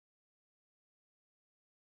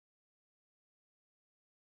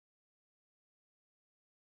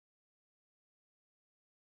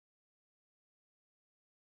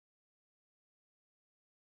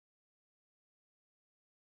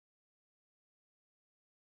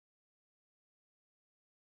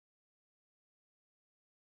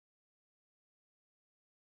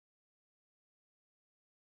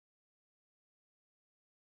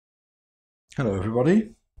Hello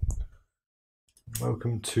everybody,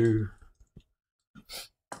 welcome to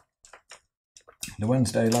the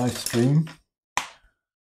Wednesday live stream.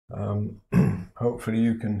 Hopefully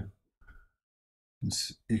you can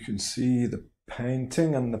see the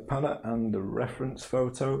painting and the palette and the reference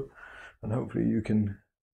photo, and hopefully you can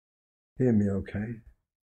hear me okay.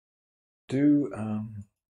 Do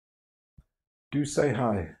say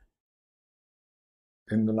hi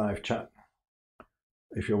in the live chat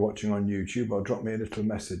if you're watching on YouTube, or drop me a little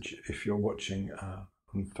message if you're watching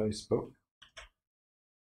on Facebook.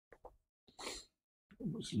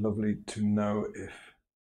 It's lovely to know if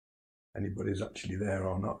anybody's actually there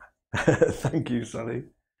or not. Thank you, Sally.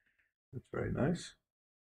 That's very nice.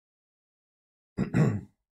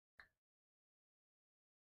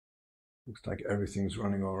 Looks like everything's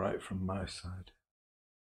running all right from my side.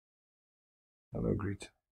 Hello, Greet.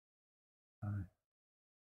 Hi.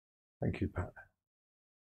 Thank you, Pat.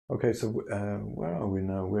 Okay, so where are we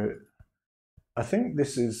now? I think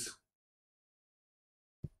this is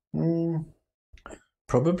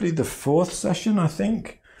probably the fourth session. I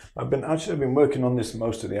think I've been working on this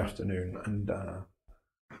most of the afternoon, and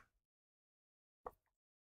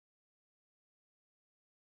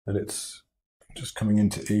it's just coming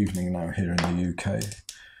into evening now here in the UK. I'm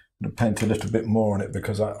going to paint a little bit more on it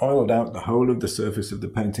because I oiled out the whole of the surface of the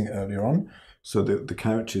painting earlier on, so that the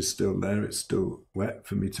couch is still there. It's still wet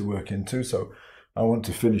for me to work into, so I want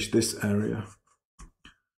to finish this area of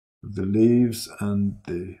the leaves and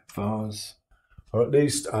the vase, or at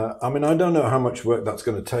least I mean, I don't know how much work that's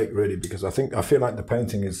going to take really, because I feel like the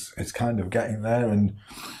painting is kind of getting there, and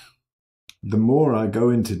the more I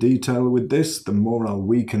go into detail with this, the more I'll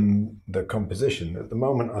weaken the composition. At the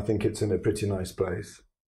moment, I think it's in a pretty nice place.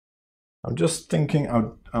 I'm just thinking,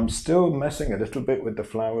 I'm still messing a little bit with the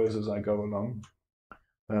flowers as I go along.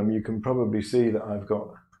 You can probably see that I've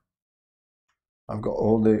got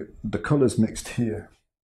all the colours mixed here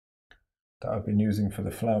that I've been using for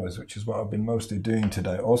the flowers, which is what I've been mostly doing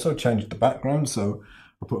today. Also changed the background, so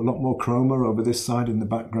I put a lot more chroma over this side in the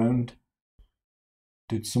background.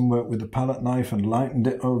 Did some work with the palette knife and lightened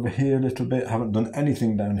it over here a little bit. Haven't done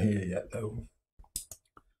anything down here yet though.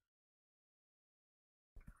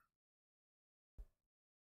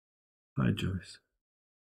 Hi, Joyce.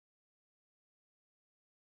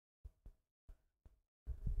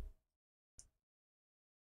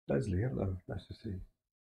 Leslie, hello, nice to see you.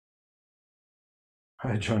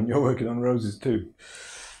 Hi, John, you're working on roses too.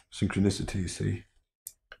 Synchronicity, you see.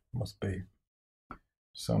 Must be.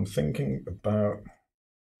 So I'm thinking about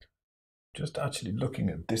just actually looking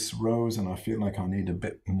at this rose, and I feel like I need a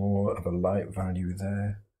bit more of a light value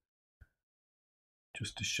there.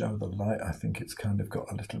 Just to show the light, I think it's kind of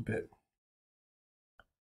got a little bit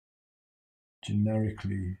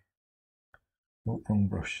generically, oh, wrong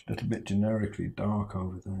brush, a little bit generically dark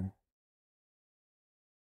over there.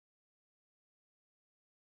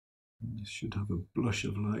 And this should have a blush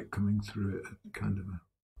of light coming through it at kind of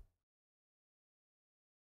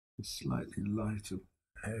a slightly lighter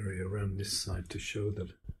area around this side to show the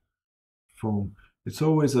form. It's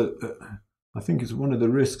always I think it's one of the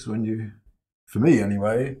risks when you, for me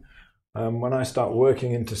anyway, when I start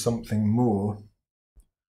working into something more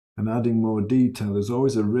and adding more detail, there's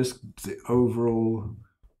always a risk the overall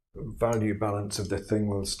value balance of the thing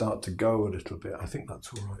will start to go a little bit. I think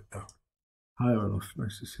that's all right though. Hi Olaf,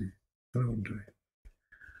 nice to see you. Hello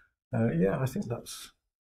Andre. Yeah, I think that's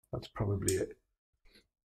probably it.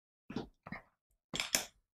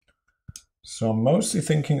 So I'm mostly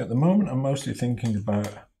thinking at the moment, about,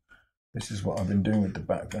 this is what I've been doing with the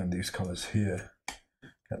background, these colours here.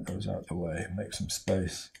 Get those out of the way, make some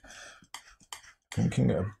space.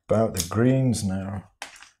 Thinking about the greens now.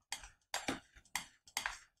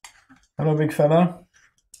 Hello, big fella.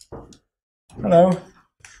 Hello.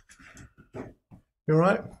 You all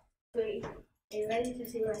right? Wait, are you ready to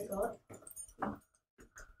see what I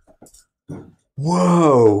got?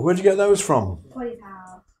 Whoa, where'd you get those from? Potty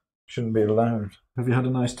house. Shouldn't be allowed. Have you had a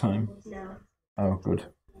nice time? No. Oh,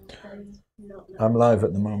 good. I'm live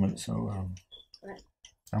at the moment, so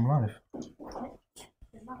I'm live.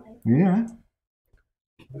 Yeah.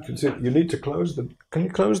 You can see, you need to close the, can you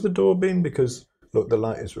close the door, Bean? Because look, the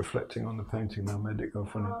light is reflecting on the painting now, made it go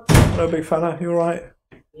funny. Hello, big fella, you all right?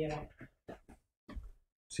 Yeah.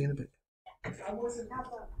 See you in a bit.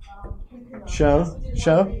 Show.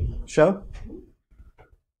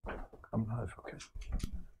 I'm live, okay.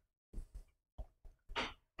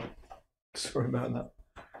 Sorry about that.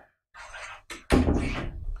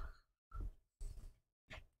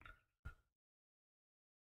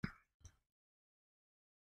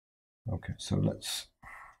 Okay, so let's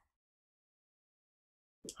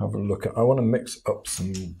have a look at. I want to mix up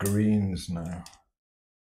some greens now.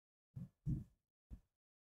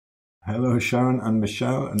 Hello, Sharon and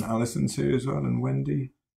Michelle, and Alison's here as well, and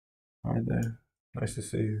Wendy. Hi there. Nice to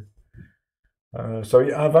see you. So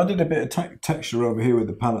yeah, I've added a bit of texture over here with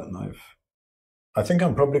the palette knife. I think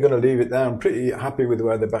I'm probably going to leave it there. I'm pretty happy with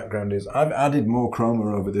where the background is. I've added more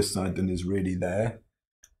chroma over this side than is really there,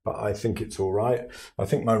 but I think it's all right. I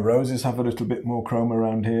think my roses have a little bit more chroma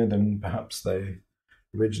around here than perhaps they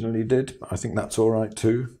originally did. I think that's all right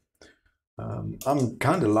too. I'm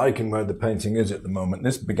kind of liking where the painting is at the moment.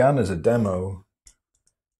 This began as a demo,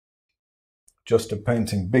 just of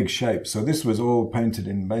painting big shapes. So this was all painted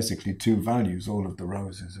in basically 2 values, all of the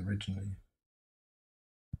roses originally.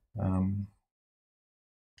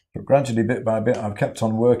 But gradually, bit by bit, I've kept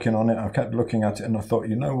on working on it. I've kept looking at it and I thought,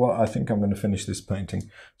 you know what, I think I'm going to finish this painting.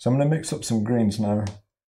 So I'm going to mix up some greens now.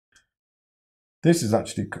 This is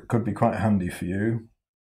actually could be quite handy for you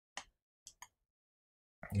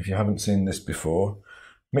if you haven't seen this before.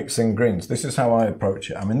 Mixing greens, this is how I approach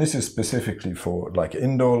it. I mean, this is specifically for like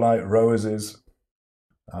indoor light, roses,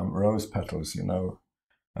 rose petals, you know.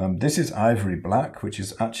 This is ivory black, which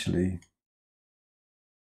is actually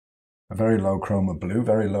a very low chroma blue,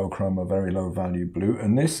 very low chroma, very low value blue.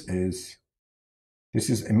 And this is,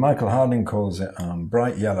 and Michael Harding calls it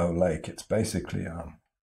bright yellow lake. It's basically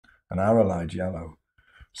an arrowlide yellow.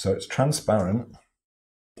 So it's transparent,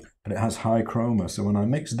 but it has high chroma. So when I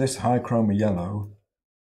mix this high chroma yellow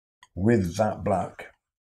with that black,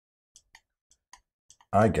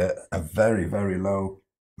 I get a very, very low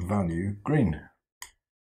value green.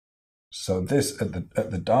 So this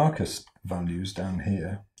at the darkest values down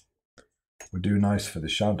here would do nice for the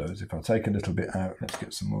shadows. If I take a little bit out, let's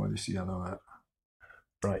get some more of this yellow out.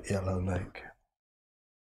 Bright yellow lake.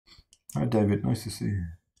 Hi David, nice to see you.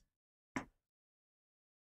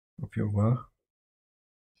 Hope you're well.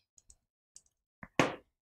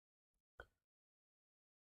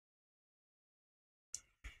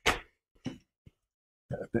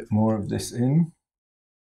 Get a bit more of this in.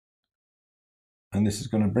 And this is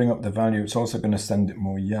going to bring up the value. It's also going to send it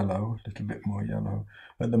more yellow, a little bit more yellow.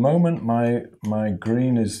 At the moment, my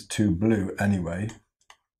green is too blue anyway.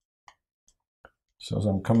 So as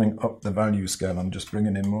I'm coming up the value scale, I'm just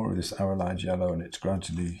bringing in more of this arrowlide yellow, and it's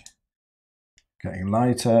gradually getting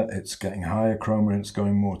lighter, it's getting higher chroma, and it's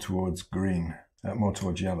going more towards green, more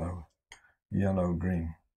towards yellow,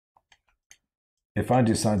 yellow-green. If I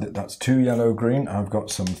decide that that's too yellow-green, I've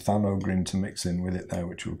got some phthalo-green to mix in with it there,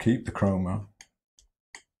 which will keep the chroma,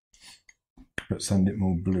 but send it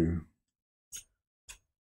more blue.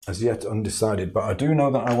 As yet undecided, but I do know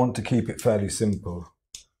that I want to keep it fairly simple.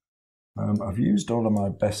 I've used all of my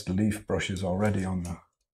best leaf brushes already on the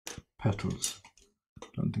petals.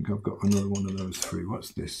 Don't think I've got another one of those free.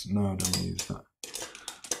 What's this? No, I don't use that.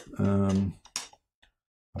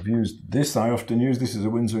 I've used this, I often use this as a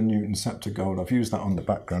Winsor & Newton Scepter Gold. I've used that on the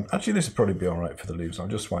background. Actually, this will probably be all right for the leaves. I'll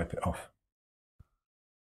just wipe it off.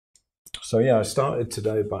 So yeah, I started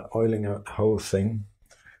today by oiling out the whole thing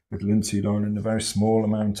with linseed oil in a very small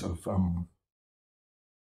amount of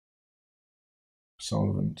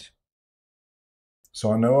solvent.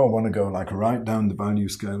 So I know I want to go like right down the value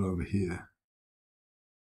scale over here.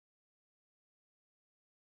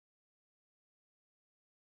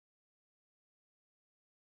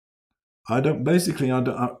 I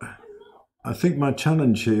think my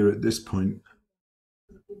challenge here at this point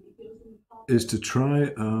is to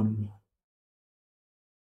try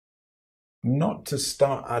not to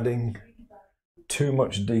start adding too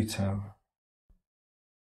much detail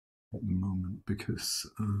at the moment, because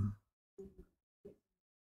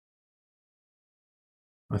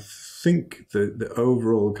I think the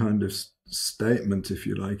overall kind of statement, if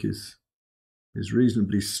you like, is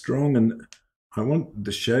reasonably strong, and I want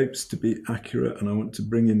the shapes to be accurate, and I want to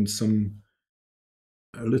bring in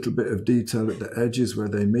a little bit of detail at the edges where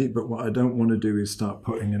they meet. But what I don't want to do is start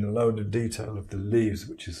putting in a load of detail of the leaves,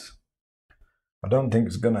 which is, I don't think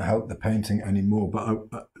it's going to help the painting anymore. But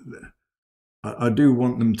I do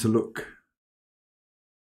want them to look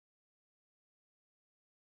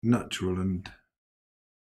natural, and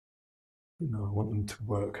I want them to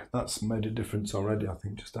work. That's made a difference already, I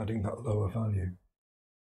think, just adding that lower value.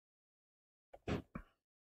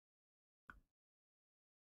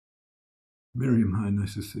 Miriam, hi,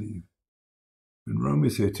 nice to see you. And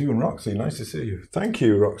Romy's here too, and Roxy, nice to see you. Thank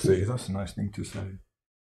you, Roxy. That's a nice thing to say.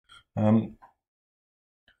 I'm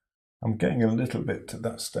getting a little bit to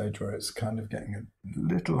that stage where it's kind of getting a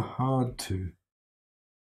little hard to.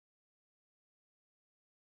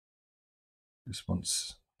 This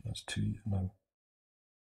one's, that's too yellow.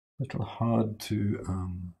 A little hard to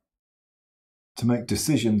make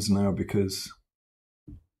decisions now, because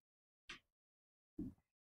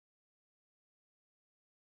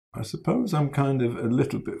I suppose I'm kind of a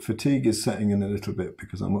little bit, fatigue is setting in a little bit,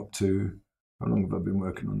 because I'm up to, how long have I been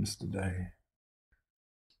working on this today?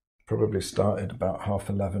 Probably started about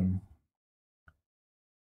 11:30.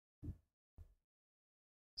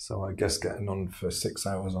 So I guess getting on for 6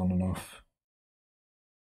 hours on and off.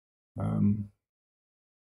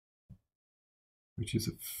 Which is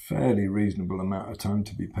a fairly reasonable amount of time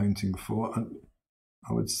to be painting for. And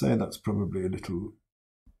I would say that's probably a little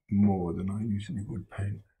more than I usually would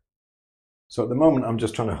paint. So at the moment, I'm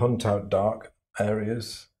just trying to hunt out dark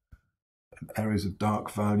areas of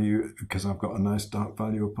dark value, because I've got a nice dark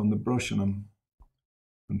value up on the brush, and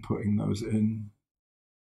I'm putting those in.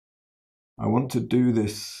 I want to do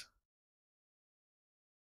this.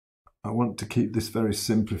 I want to keep this very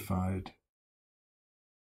simplified.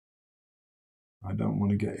 I don't want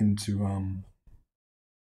to get into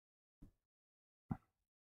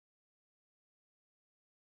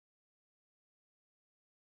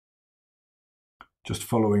just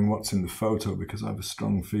following what's in the photo, because I have a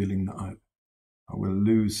strong feeling that I will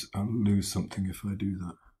lose something if I do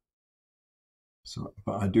that. So,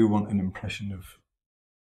 but I do want an impression of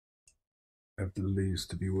the leaves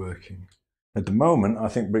to be working. At the moment, I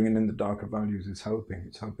think bringing in the darker values is helping.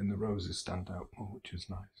 It's helping the roses stand out more, which is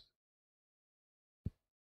nice.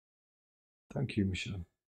 Thank you, Michelle.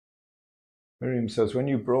 Miriam says, when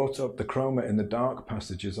you brought up the chroma in the dark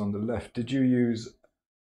passages on the left, did you use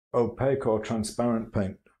opaque or transparent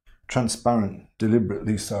paint? Transparent,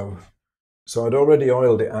 deliberately so. So I'd already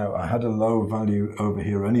oiled it out. I had a low value over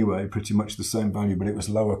here anyway, pretty much the same value, but it was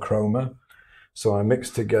lower chroma. So I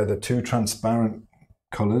mixed together two transparent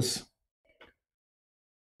colours,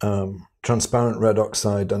 transparent red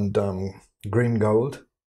oxide and green gold,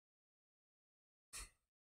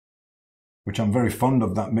 which I'm very fond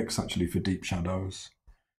of that mix actually for deep shadows,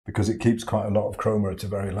 because it keeps quite a lot of chroma at a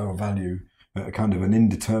very low value, at a kind of an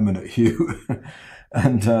indeterminate hue,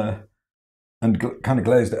 and kind of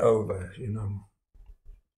glazed it over, you know.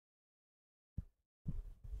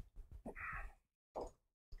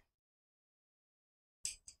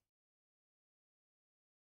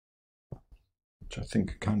 Which I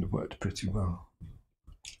think kind of worked pretty well.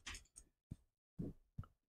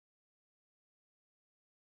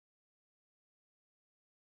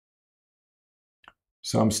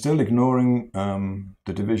 So I'm still ignoring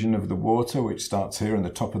the division of the water, which starts here in the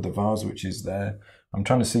top of the vase, which is there. I'm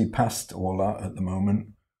trying to see past all that at the moment,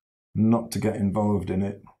 not to get involved in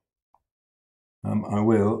it. I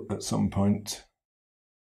will at some point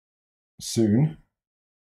soon,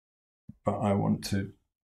 but I want to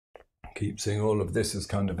keep seeing all of this as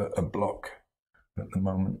kind of a block at the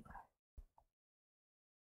moment.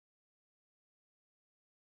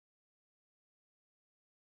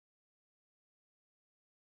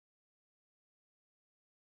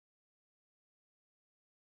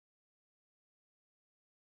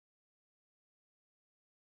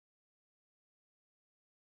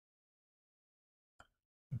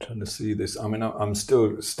 I'm trying to see this. I mean, I'm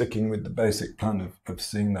still sticking with the basic plan of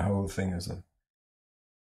seeing the whole thing as a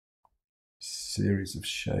series of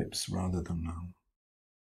shapes rather than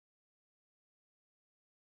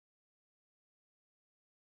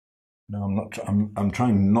no, I'm not. I'm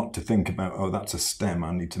trying not to think about, oh, that's a stem,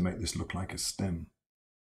 I need to make this look like a stem.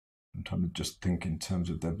 I'm trying to just think in terms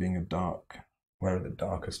of there being a dark. Where are the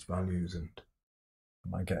darkest values, and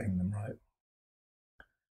am I getting them right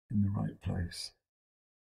in the right place?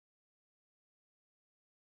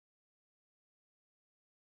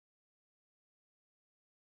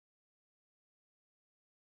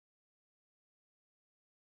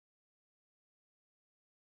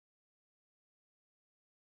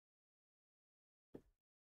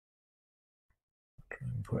 Try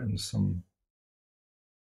and put in some.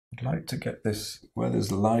 I'd like to get this, where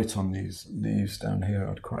there's light on these leaves down here,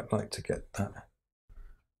 I'd quite like to get that. I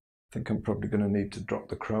think I'm probably going to need to drop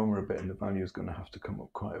the chroma a bit, and the value is going to have to come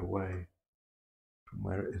up quite a way from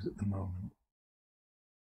where it is at the moment.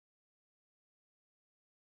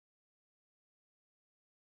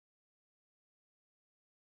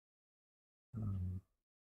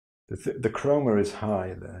 The chroma is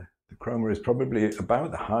high there. The chroma is probably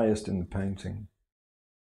about the highest in the painting.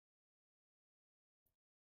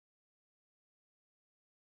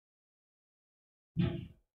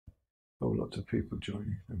 Oh, lots of people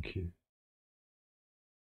joining. Thank you.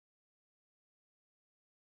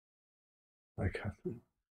 Hi, Catherine.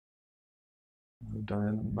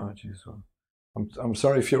 Diane and Margie as well. I'm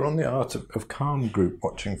sorry if you're on the Art of Calm group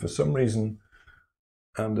watching. For some reason,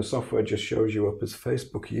 the software just shows you up as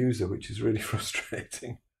Facebook user, which is really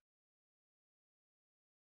frustrating.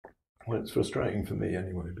 Well, it's frustrating for me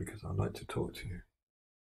anyway, because I like to talk to you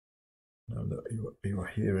now that you are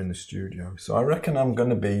here in the studio. So I reckon it's going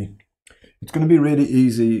to be really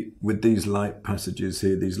easy with these light passages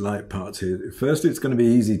here, these light parts here. First, it's going to be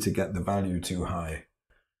easy to get the value too high.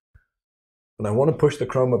 But I want to push the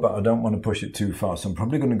chroma, but I don't want to push it too far. So I'm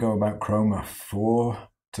probably going to go about chroma 4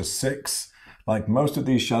 to 6. Like most of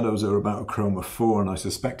these shadows are about a chroma 4, and I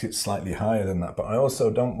suspect it's slightly higher than that. But I also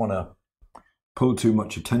don't want to pull too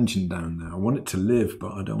much attention down there. I want it to live,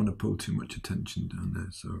 but I don't want to pull too much attention down there.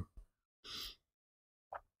 So,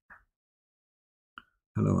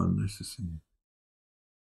 hello, Anne, nice to see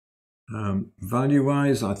you.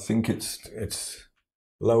 Value-wise, I think it's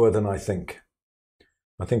lower than I think.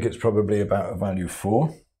 I think it's probably about a value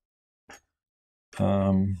 4.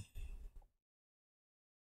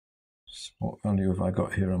 What value have I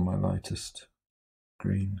got here on my lightest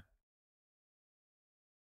green?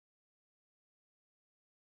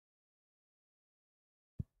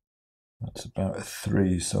 That's about a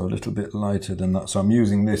 3, so a little bit lighter than that. So I'm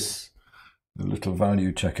using the little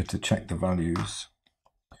value checker to check the values.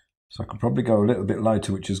 So I could probably go a little bit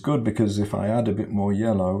lighter, which is good, because if I add a bit more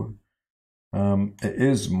yellow, it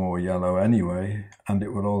is more yellow anyway, and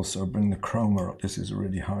it will also bring the chroma up. This is a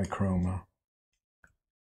really high chroma.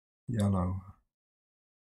 Yellow.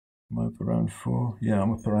 Am I up around 4? Yeah,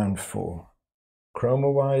 I'm up around 4.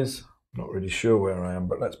 Chroma-wise, not really sure where I am,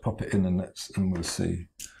 but let's pop it in and we'll see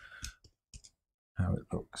how it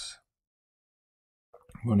looks.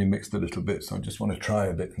 I've only mixed a little bit, so I just want to try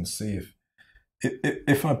a bit and see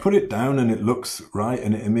if I put it down and it looks right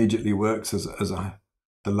and it immediately works as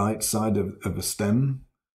the light side of a stem,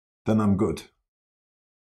 then I'm good.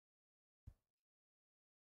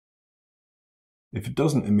 If it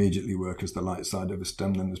doesn't immediately work as the light side of a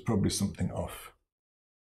stem, then there's probably something off.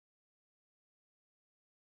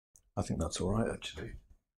 I think that's all right, actually.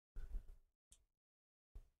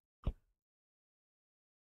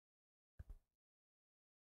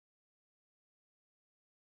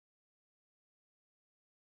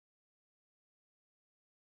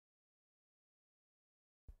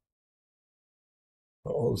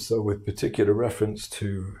 But also with particular reference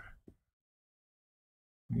to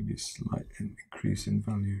maybe slight increase in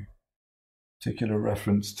value, particular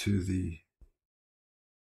reference to the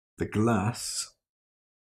glass.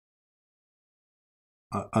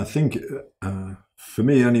 I think, for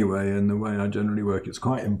me anyway, and the way I generally work, it's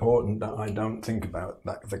quite important that I don't think about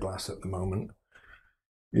the glass at the moment.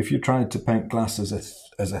 If you tried to paint glass as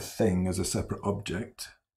a thing, as a separate object,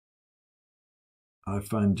 I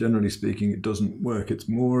find, generally speaking, it doesn't work. It's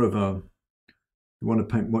more of you want to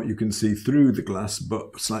paint what you can see through the glass,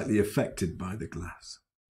 but slightly affected by the glass.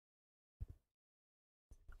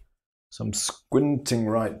 So I'm squinting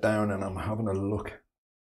right down and I'm having a look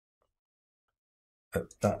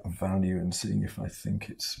at that value and seeing if I think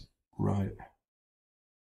it's right.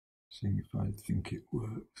 Seeing if I think it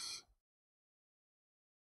works.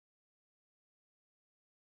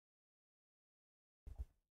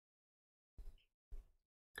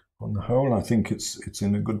 On the whole, I think it's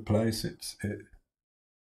in a good place.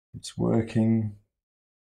 It's working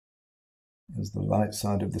as the light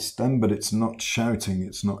side of the stem, but it's not shouting.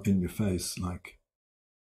 It's not in your face. Like,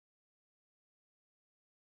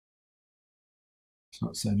 it's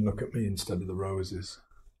not saying, "Look at me," instead of the roses.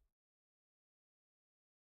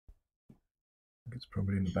 I think it's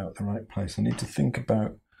probably in about the right place. I need to think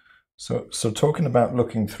about. So talking about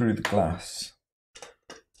looking through the glass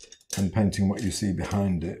and painting what you see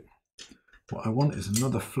behind it. What I want is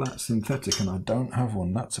another flat synthetic, and I don't have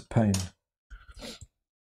one. That's a pain.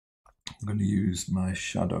 I'm going to use my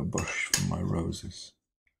shadow brush for my roses,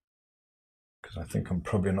 because I think I'm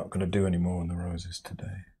probably not going to do any more on the roses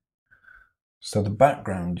today. So the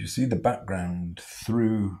background, you see the background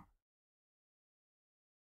through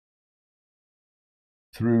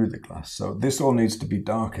the glass. So this all needs to be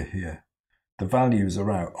darker here. The values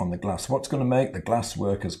are out on the glass. What's going to make the glass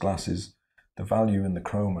work as glass is the value in the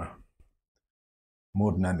chroma.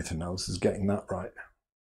 More than anything else is getting that right.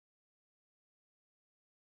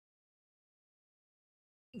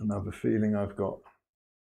 And I have a feeling I've got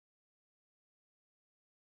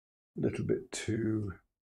a little bit too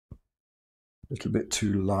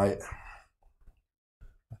light.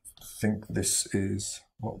 I think this is,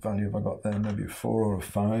 what value have I got there? Maybe a 4 or a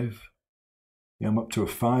 5. Yeah, I'm up to a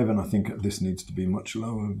 5, and I think this needs to be much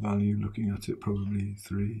lower value. Looking at it, probably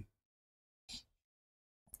 3.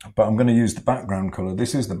 But I'm going to use the background color.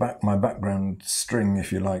 This is my background string,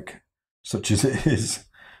 if you like, such as it is.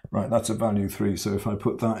 Right, that's a value 3. So if I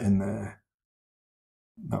put that in there,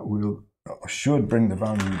 that should bring the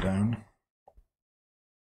value down.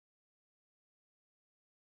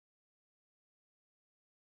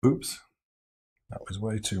 Oops, that was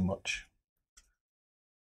way too much.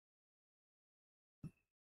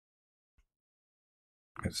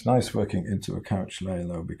 It's nice working into a couch layer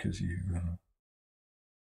though, because you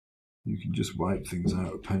can just wipe things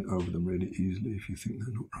out, paint over them really easily if you think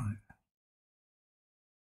they're not right.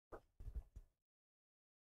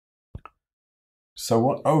 So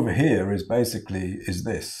what over here is basically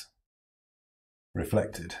this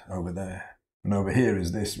reflected over there, and over here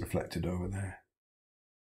is this reflected over there.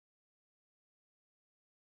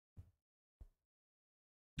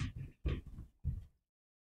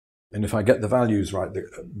 And if I get the values right,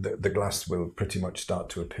 the glass will pretty much start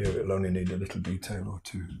to appear. It'll only need a little detail or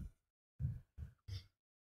two.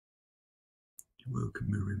 You're welcome,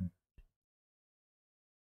 Miriam.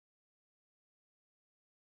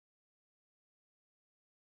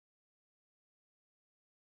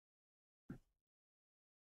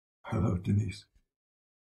 Hello, Denise.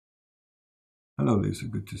 Hello, Lisa.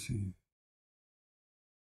 Good to see you.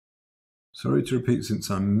 Sorry to repeat since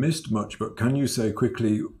I missed much, but can you say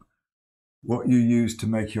quickly what you used to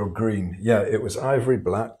make your green? Yeah, it was ivory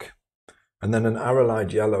black and then an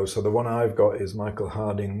arrowline yellow. So the one I've got is Michael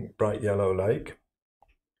Harding Bright Yellow Lake.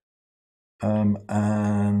 But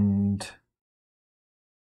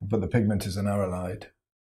the pigment is an arrowline.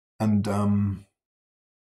 And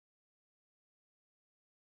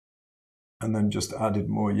then just added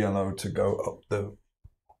more yellow to go up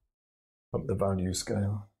the value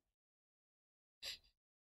scale.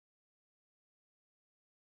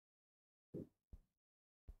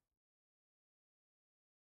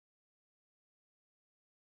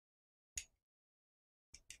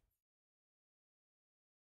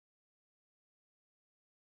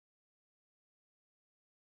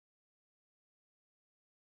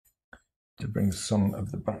 To bring some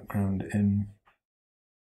of the background in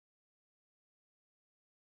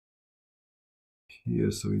here,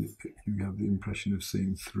 so you have the impression of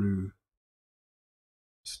seeing through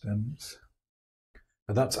stems.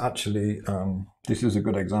 But that's actually, this is a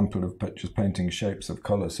good example of just painting shapes of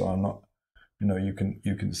color. So I'm not, you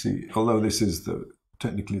can see, although this is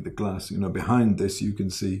technically the glass, behind this you can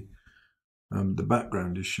see the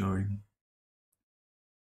background is showing.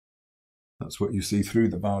 That's what you see through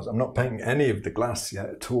the vase. I'm not painting any of the glass yet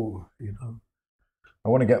at all, I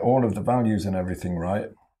want to get all of the values and everything right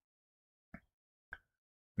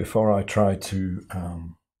before I try to,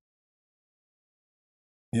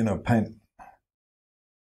 paint,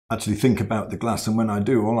 actually think about the glass. And when I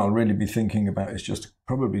do, all I'll really be thinking about is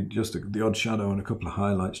probably just the odd shadow and a couple of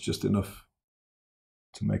highlights, just enough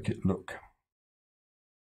to make it look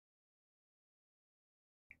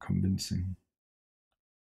convincing.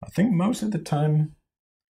 I think most of the time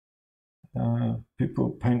people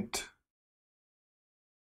paint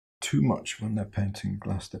too much when they're painting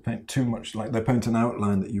glass. They paint too much, like they paint an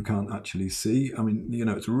outline that you can't actually see. I mean,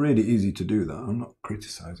 it's really easy to do that. I'm not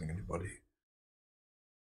criticizing anybody.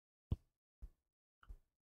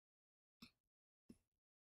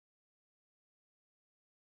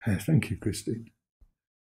 Hey, thank you, Christine.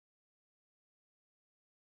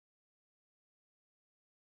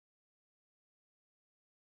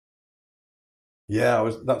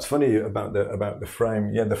 Yeah, that's funny about the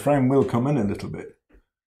frame. Yeah, the frame will come in a little bit,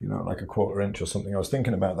 like a 1/4 inch or something. I was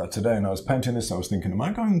thinking about that today, and I was painting this. I was thinking, am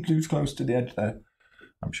I going too close to the edge there?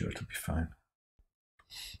 I'm sure it'll be fine.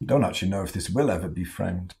 I don't actually know if this will ever be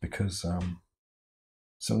framed, because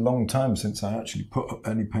it's a long time since I actually put up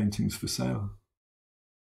any paintings for sale.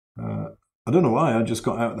 I don't know why. I just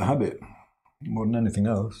got out of the habit more than anything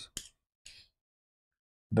else.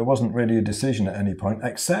 There wasn't really a decision at any point,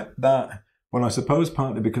 except that, well, I suppose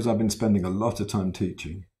partly because I've been spending a lot of time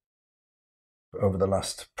teaching over the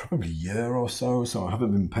last probably year or so, so I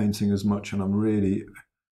haven't been painting as much, and I'm really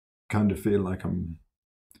kind of feel like I don't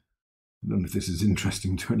know if this is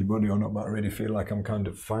interesting to anybody or not, but I really feel like I'm kind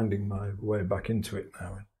of finding my way back into it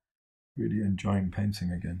now and really enjoying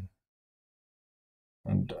painting again.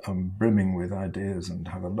 And I'm brimming with ideas and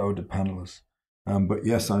have a load of panels. But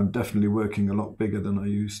yes, I'm definitely working a lot bigger than I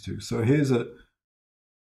used to. So here's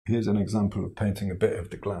an example of painting a bit of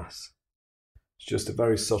the glass. It's just a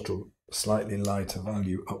very subtle, slightly lighter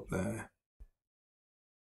value up there,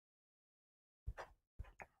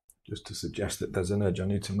 just to suggest that there's an edge. I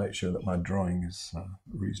need to make sure that my drawing is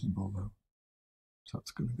reasonable though. So that's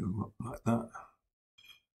going to go up like that.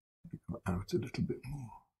 Go out a little bit more.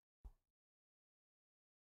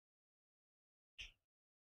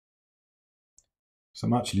 So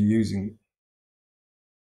I'm actually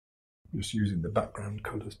just using the background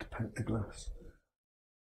colours to paint the glass.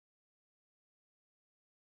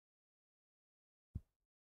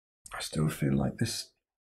 I still feel like this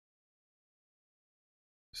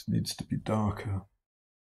This needs to be darker.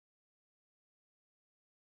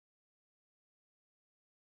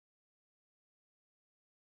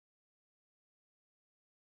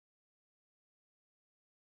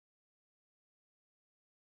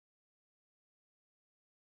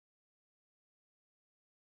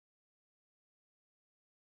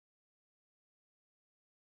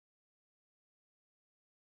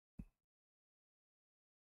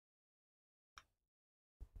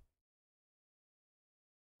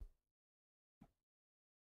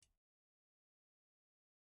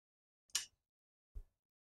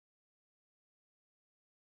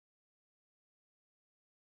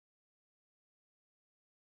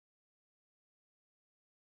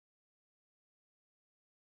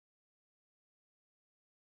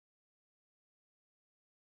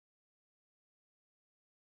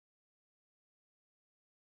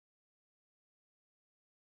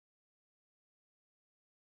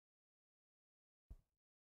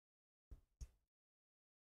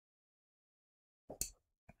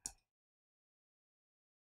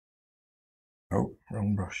 Oh,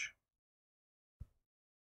 wrong brush.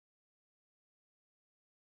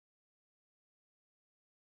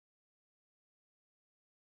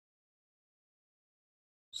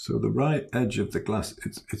 So the right edge of the glass,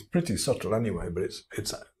 it's pretty subtle anyway, but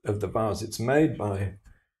it's of the vase. It's made by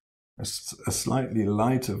a slightly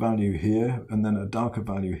lighter value here and then a darker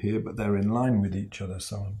value here, but they're in line with each other.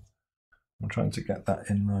 So I'm trying to get that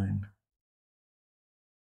in line.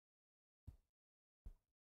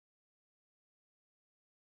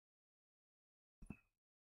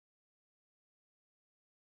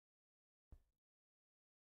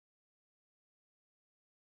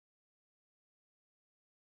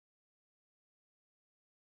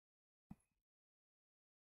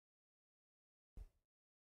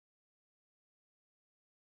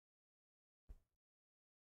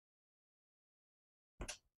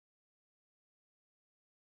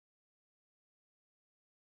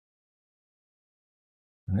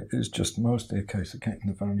 And it is just mostly a case of getting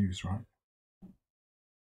the values right.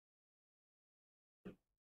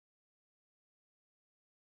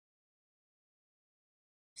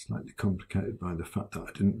 Slightly complicated by the fact that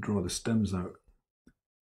I didn't draw the stems out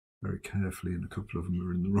very carefully and a couple of them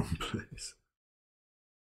are in the wrong place.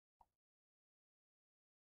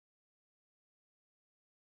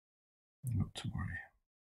 Not to worry.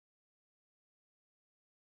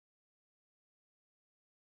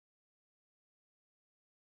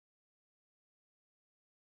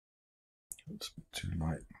 It's a bit too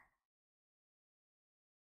light.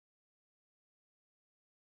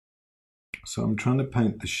 So I'm trying to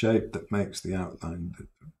paint the shape that makes the outline,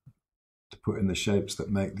 to put in the shapes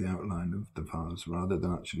that make the outline of the vase rather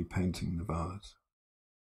than actually painting the vase.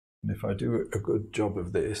 And if I do a good job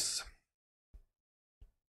of this,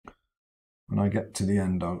 when I get to the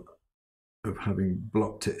end of having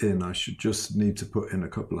blocked it in, I should just need to put in a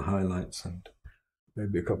couple of highlights and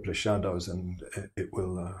maybe a couple of shadows, and it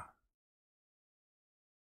will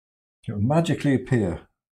magically appear,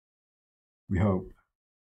 we hope.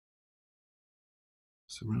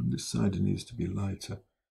 So around this side it needs to be lighter.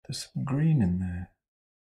 There's some green in there,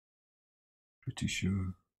 pretty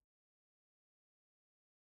sure.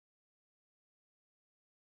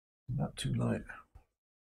 Not too light.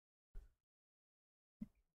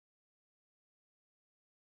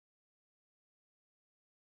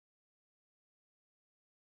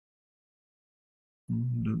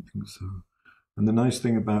 Don't think so. And the nice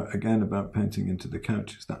thing about painting into the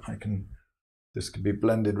couch is that this can be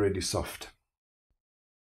blended really soft.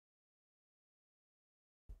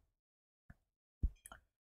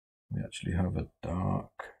 We actually have a dark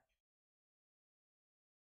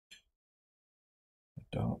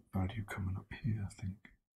value coming up here, I think.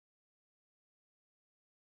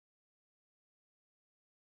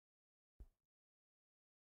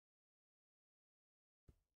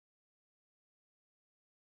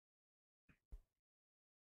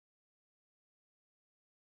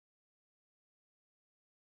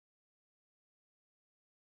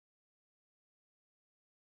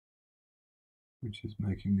 Which is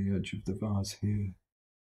making the edge of the vase here.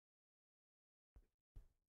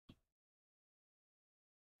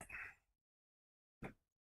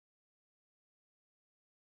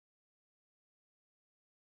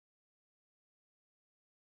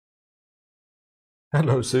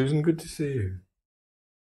 Hello, Susan, good to see you.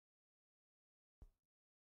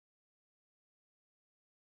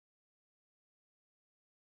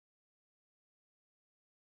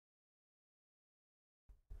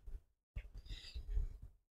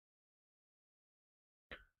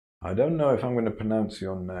 I don't know if I'm going to pronounce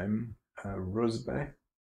your name, Rusbe,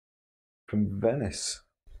 from Venice.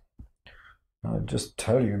 I'll just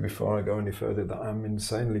tell you before I go any further that I'm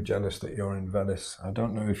insanely jealous that you're in Venice. I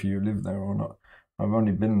don't know if you live there or not. I've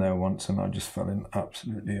only been there once and I just fell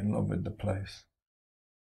absolutely in love with the place.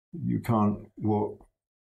 You can't walk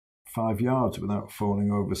 5 yards without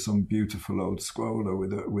falling over some beautiful old scuola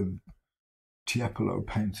with Tiepolo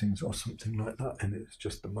paintings or something like that, and it's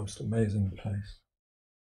just the most amazing place.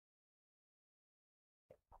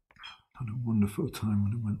 I had a wonderful time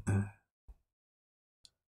when I went there.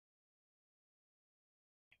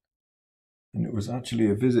 And it was actually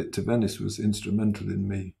a visit to Venice was instrumental in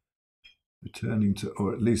me returning to,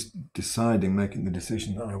 or at least deciding, making the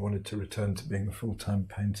decision that I wanted to return to being a full-time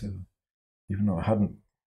painter, even though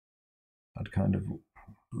I'd kind of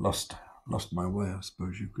lost my way, I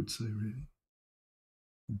suppose you could say, really.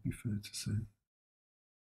 It'd be fair to say.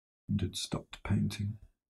 And had stopped painting.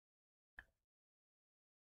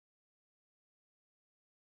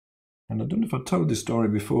 And I don't know if I told this story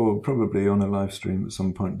before, probably on a live stream at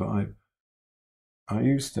some point, but I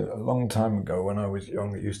used to, a long time ago when I was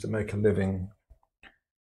young, I used to make a living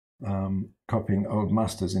copying old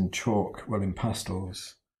masters in chalk, well, in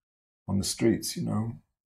pastels, on the streets, you know.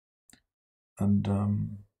 And it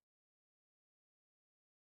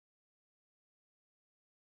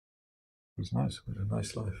was nice. It was a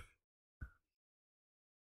nice life.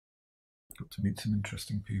 Got to meet some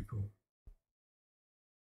interesting people.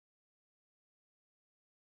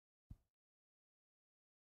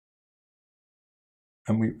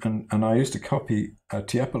 And I used to copy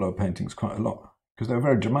Tiepolo paintings quite a lot because they were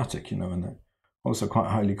very dramatic, you know, and they're also quite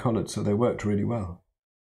highly coloured, so they worked really well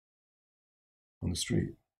on the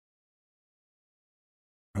street.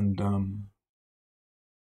 And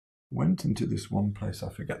went into this one place, I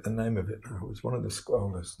forget the name of it now. It was one of the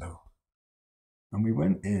scuolas though. And we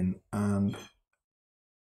went in, and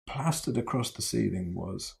plastered across the ceiling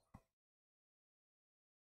was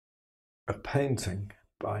a painting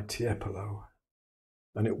by Tiepolo.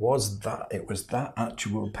 And it was that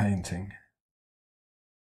actual painting.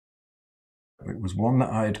 It was one that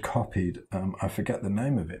I had copied. I forget the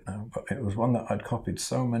name of it now, but it was one that I'd copied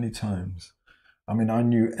so many times. I mean, I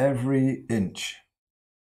knew every inch.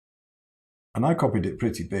 And I copied it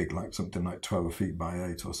pretty big, like something like 12 feet by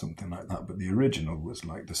 8 or something like that. But the original was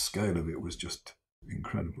like, the scale of it was just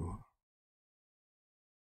incredible.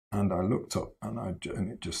 And I looked up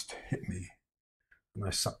and it just hit me. And I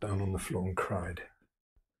sat down on the floor and cried.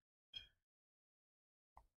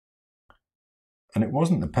 And it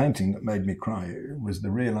wasn't the painting that made me cry. It was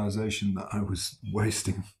the realization that I was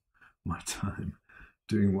wasting my time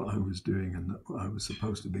doing what I was doing and that I was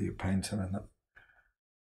supposed to be a painter, and that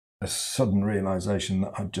a sudden realization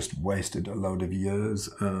that I'd just wasted a load of years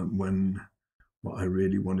when what I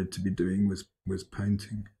really wanted to be doing was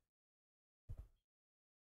painting.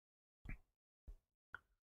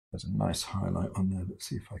 There's a nice highlight on there. Let's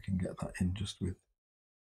see if I can get that in just with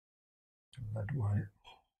red white.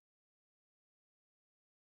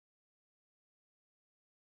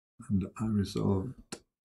 And I resolved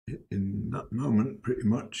in that moment pretty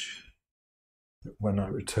much that when I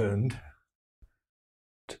returned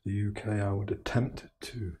to the UK, I would attempt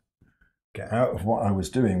to get out of what I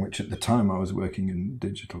was doing, which at the time I was working in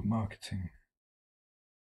digital marketing.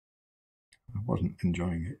 I wasn't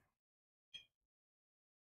enjoying it.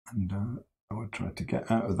 And I would try to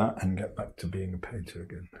get out of that and get back to being a painter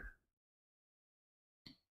again.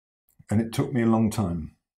 And it took me a long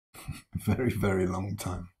time, a very, very long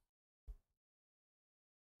time.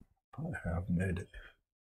 But I have made it.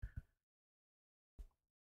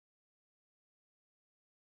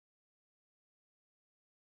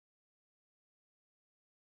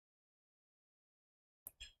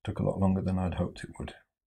 Took a lot longer than I'd hoped it would.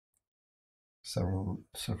 Several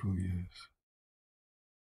years.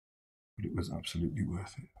 But it was absolutely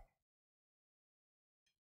worth it.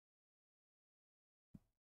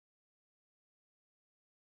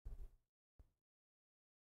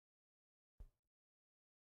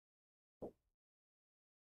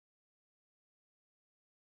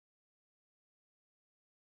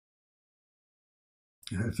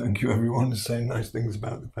 Yeah, thank you everyone for saying nice things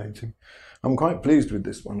about the painting. I'm quite pleased with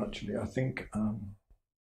this one actually. I think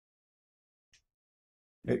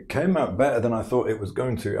it came out better than I thought it was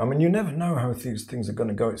going to. I mean, you never know how these things are going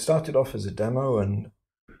to go. It started off as a demo and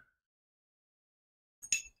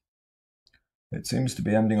it seems to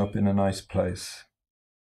be ending up in a nice place.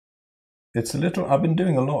 It's a little, I've been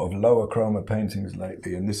doing a lot of lower chroma paintings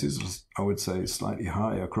lately, and this is, I would say, slightly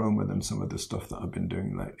higher chroma than some of the stuff that I've been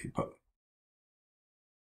doing lately, but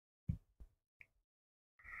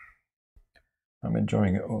I'm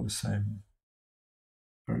enjoying it all the same,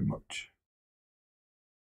 very much.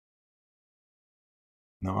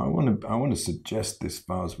 Now I want to suggest this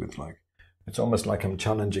vase with, like, it's almost like I'm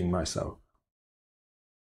challenging myself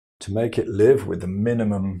to make it live with the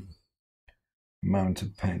minimum amount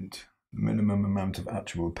of paint, the minimum amount of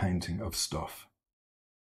actual painting of stuff.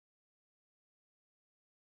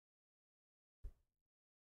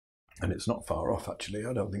 And it's not far off, actually.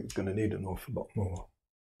 I don't think it's going to need an awful lot more.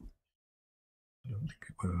 I don't think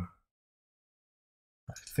it will.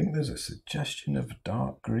 I think there's a suggestion of a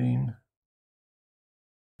dark green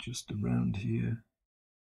just around here.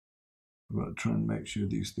 I've got to try and make sure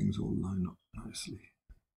these things all line up nicely.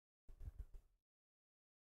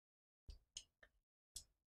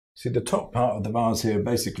 See, the top part of the vase here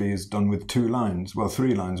basically is done with 2 lines. Well,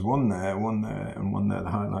 3 lines. One there, and one there, the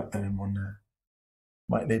highlight there, and one there.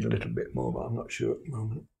 Might need a little bit more, but I'm not sure at the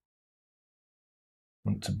moment. I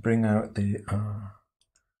want to bring out the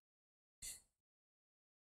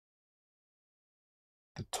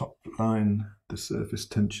top line, the surface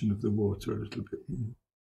tension of the water a little bit more.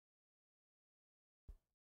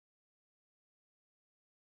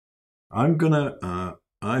 I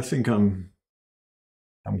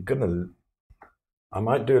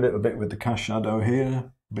might do a little bit with the cast shadow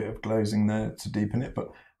here, a bit of glazing there to deepen it, but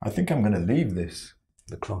I think I'm going to leave this,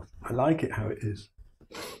 the cloth. I like it how it is.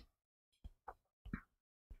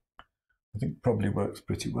 I think it probably works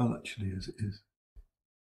pretty well, actually, as it is.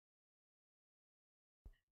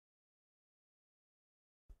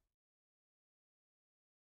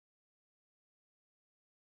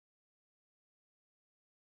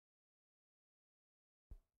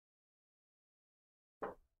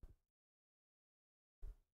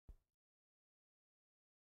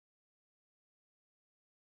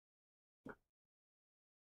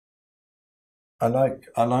 I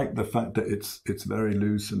like the fact that it's very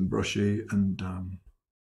loose and brushy and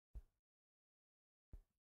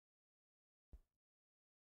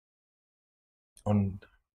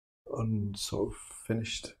sort of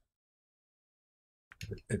finished.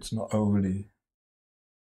 It's not overly.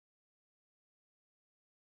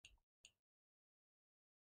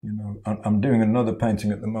 You know, I'm doing another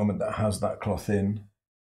painting at the moment that has that cloth in.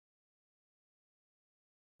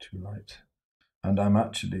 Too light, and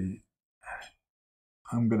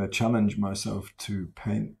I'm going to challenge myself to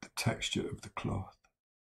paint the texture of the cloth.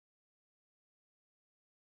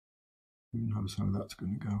 Who knows how that's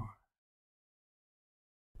going to go.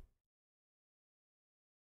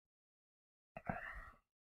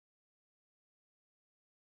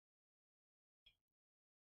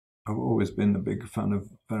 I've always been a big fan of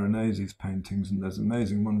Veronese's paintings, and there's an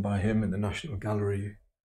amazing one by him in the National Gallery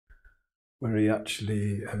where he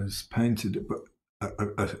actually has painted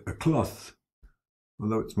a cloth,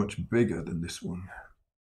 although it's much bigger than this one,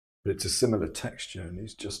 but it's a similar texture, and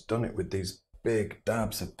he's just done it with these big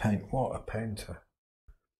dabs of paint. What a painter.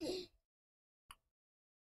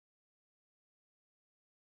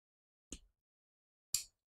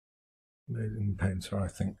 Amazing painter, I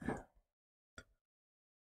think.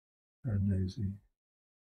 Veronese.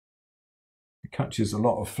 He catches a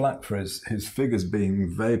lot of flack for his figures being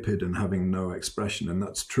vapid and having no expression, and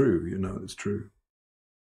that's true, you know, it's true.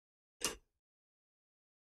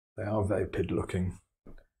 They are vapid looking,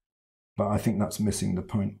 but I think that's missing the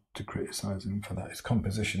point to criticise him for that. His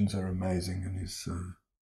compositions are amazing, and his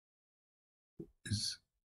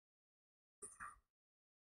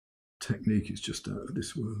technique is just out of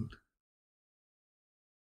this world.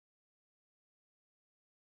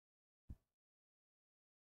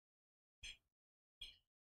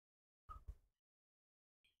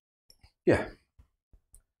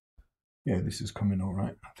 Yeah, this is coming all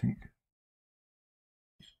right, I think.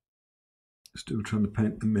 Still trying to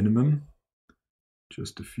paint the minimum.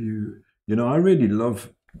 Just a few. You know, I really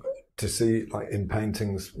love to see, like in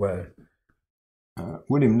paintings where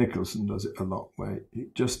William Nicholson does it a lot, where he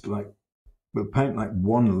just like will paint like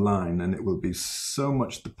one line and it will be so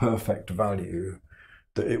much the perfect value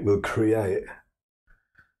that it will create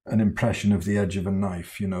an impression of the edge of a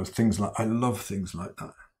knife. You know, things like, I love things like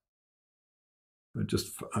that.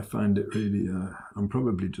 I find it really, I'm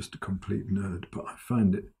probably just a complete nerd, but I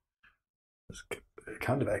find it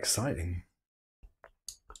kind of exciting.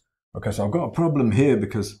 Okay, so I've got a problem here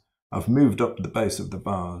because I've moved up the base of the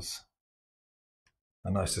vase,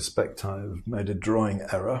 and I suspect I've made a drawing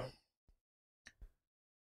error,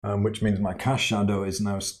 which means my cast shadow is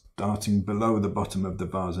now starting below the bottom of the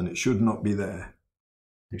vase, and it should not be there.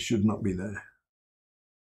 It should not be there.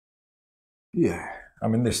 Yeah, I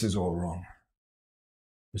mean, this is all wrong.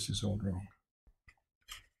 This is all wrong.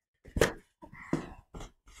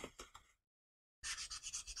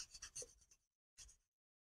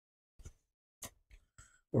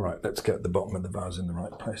 All right, let's get the bottom of the vase in the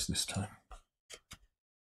right place this time.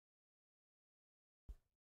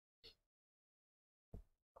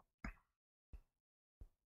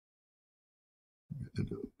 a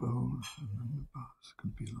little bowl, and then the bars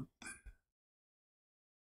could be like that.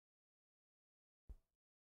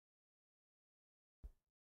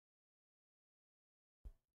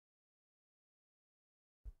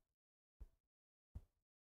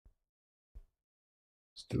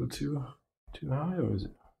 Still too high, or is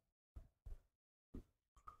it?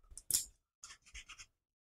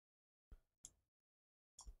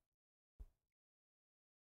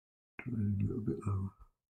 A little bit lower.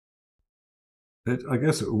 I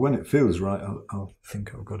guess when it feels right, I'll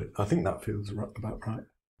think I've got it. I think that feels about right.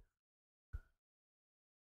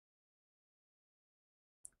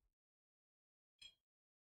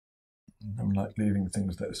 I'm like leaving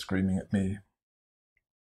things that are screaming at me.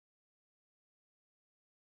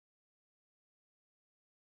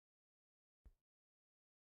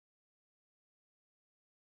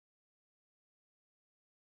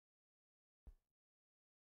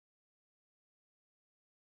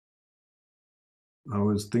 I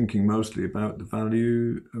was thinking mostly about the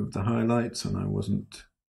value of the highlights, and I wasn't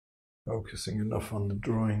focusing enough on the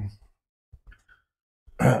drawing.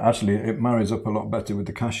 Actually, it marries up a lot better with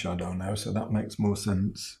the cast shadow now, so that makes more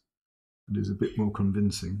sense. It is a bit more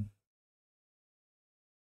convincing.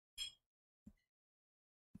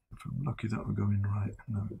 If I'm lucky, that will go in right.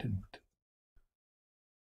 No, it didn't.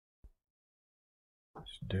 I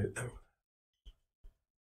should do it though.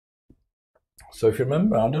 So if you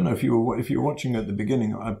remember, I don't know if you were watching at the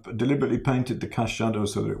beginning, I deliberately painted the cast shadow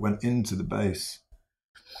so that it went into the base.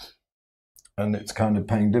 And it's kind of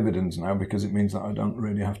paying dividends now because it means that I don't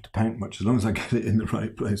really have to paint much as long as I get it in the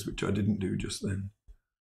right place, which I didn't do just then.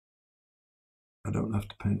 I don't have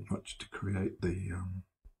to paint much to create the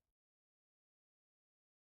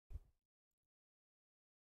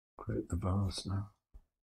vase now.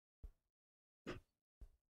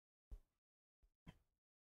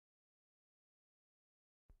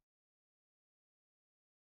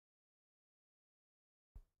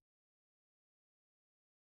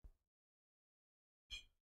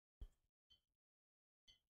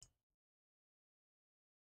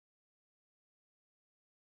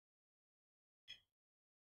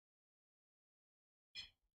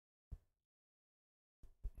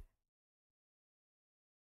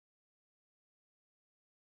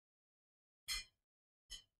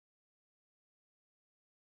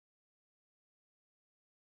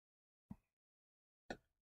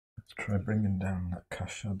 Let's try bringing down that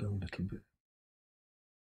cast shadow a little bit.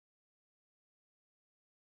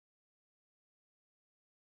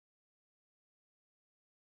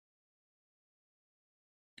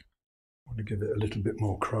 I want to give it a little bit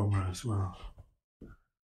more chroma as well. Not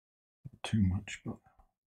too much, but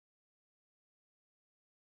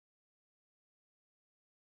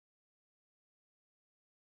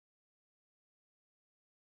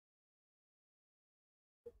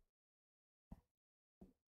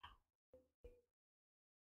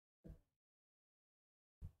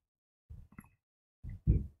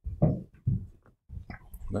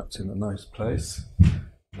that's in a nice place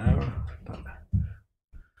now.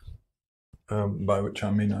 By which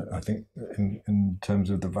I mean, I think in terms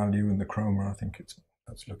of the value and the chroma, I think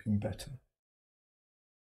that's looking better.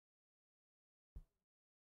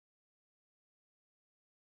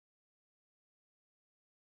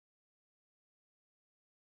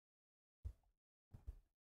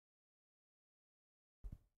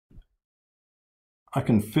 I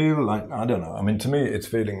can feel like, I don't know, I mean, to me, it's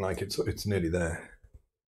feeling like it's nearly there.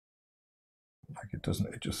 Like it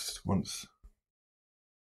doesn't, it just wants.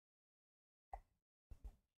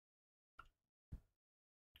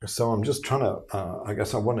 So I'm just trying to, I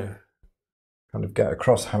guess I want to kind of get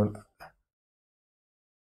across how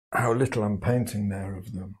little I'm painting there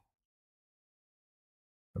of them,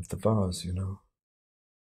 of the vase, you know.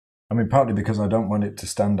 I mean, partly because I don't want it to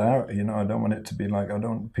stand out, you know, I don't want it to be like, I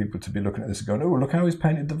don't want people to be looking at this and going, oh, look how he's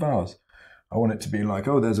painted the vase. I want it to be like,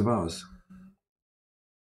 oh, there's a vase.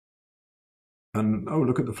 And, oh,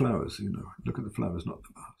 look at the flowers, you know, look at the flowers, not the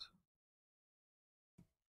vase.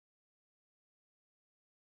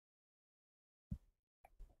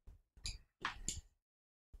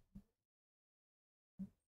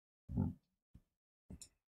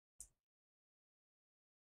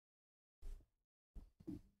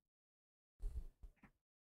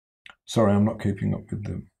 Sorry, I'm not keeping up with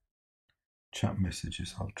the chat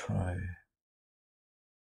messages. I'll try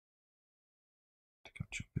to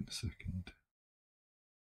catch up in a second.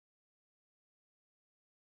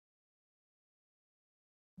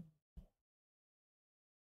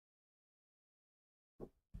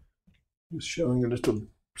 Just showing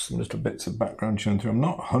some little bits of background showing through. I'm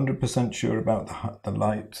not 100% sure about the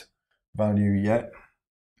light value yet.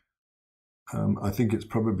 I think it's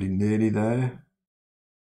probably nearly there.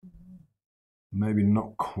 Maybe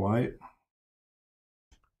not quite.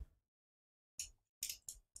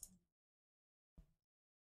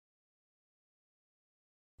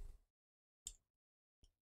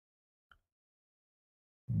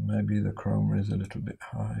 Maybe the chroma is a little bit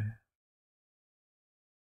high.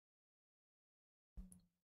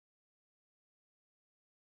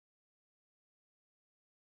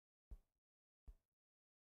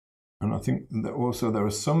 And I think that also there are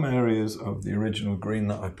some areas of the original green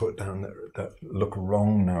that I put down that look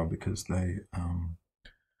wrong now because they're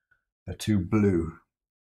too blue.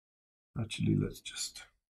 Actually, let's just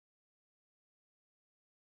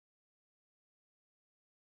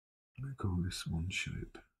make all this one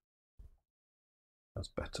shape. That's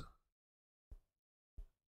better.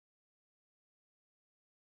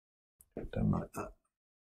 Don't like that.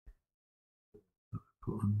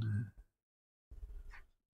 Put on there.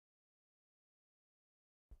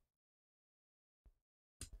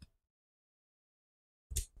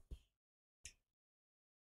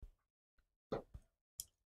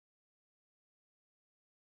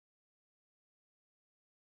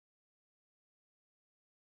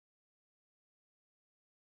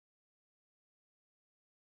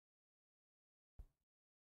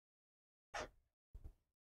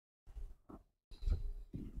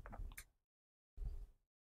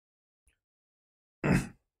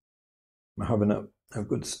 I'm having a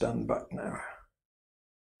good stand back now.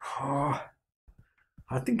 Oh,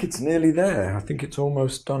 I think it's nearly there. I think it's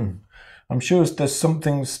almost done. I'm sure there's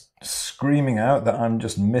something screaming out that I'm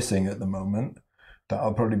just missing at the moment that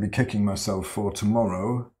I'll probably be kicking myself for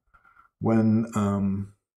tomorrow when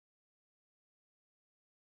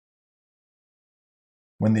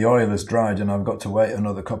the oil is dried and I've got to wait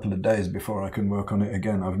another couple of days before I can work on it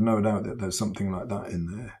again. I've no doubt that there's something like that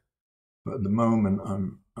in there. But at the moment,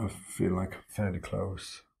 I feel like fairly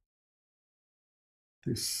close.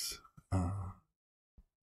 This,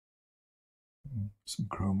 some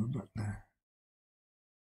chroma back there.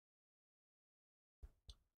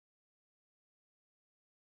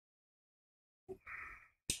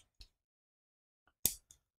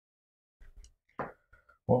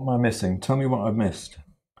 What am I missing? Tell me what I've missed.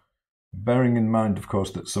 Bearing in mind, of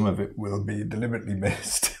course, that some of it will be deliberately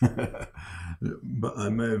missed. But I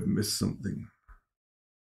may have missed something,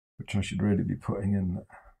 which I should really be putting in.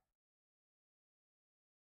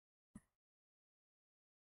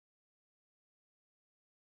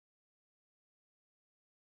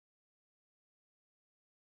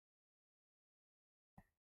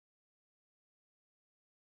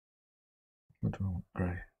 What do I want?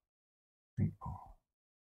 Grey. Pink ball.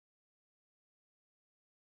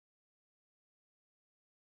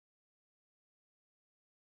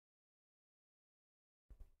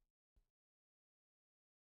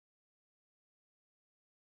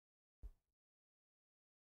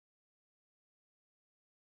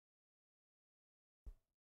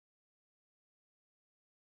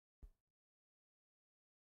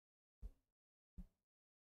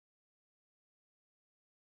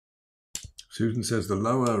 Susan says the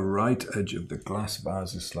lower right edge of the glass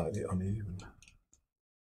vase is slightly uneven.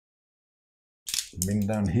 Ring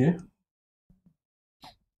down here.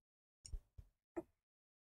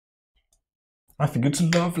 I think it's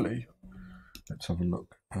lovely. Let's have a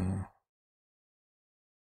look. I'm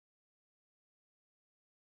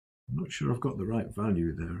not sure I've got the right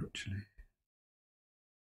value there, actually.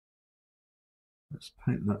 Let's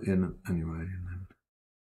paint that in anyway. And then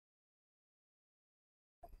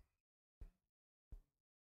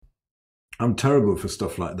I'm terrible for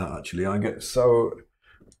stuff like that, actually. I get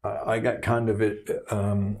kind of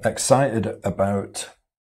excited about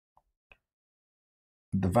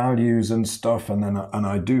the values and stuff, and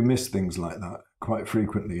I do miss things like that quite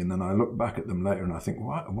frequently, and then I look back at them later and I think,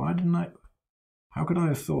 why didn't I? How could I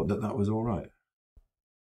have thought that that was all right?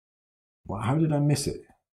 How did I miss it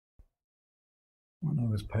when I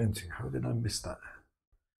was painting? How did I miss that?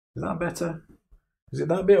 Is that better? Is it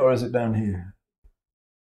that bit or is it down here?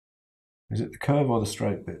 Is it the curve or the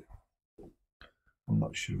straight bit? I'm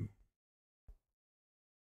not sure.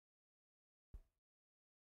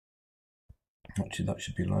 Actually, that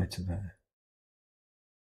should be lighter there.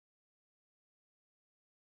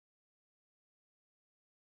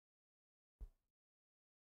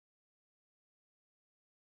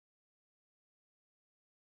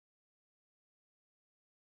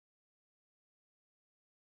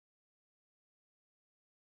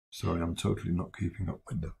 Sorry, I'm totally not keeping up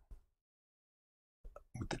with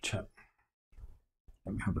the chat.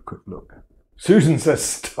 Let me have a quick look. Susan says,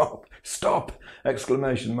 stop, stop,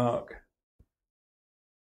 exclamation mark.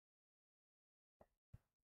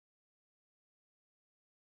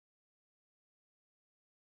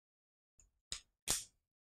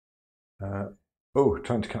 Oh,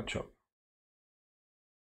 trying to catch up.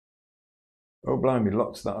 Oh, blimey,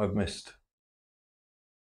 lots that I've missed.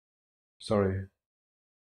 Sorry.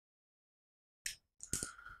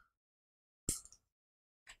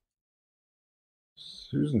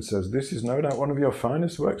 Susan says, this is no doubt one of your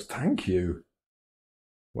finest works. Thank you.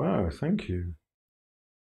 Wow, thank you.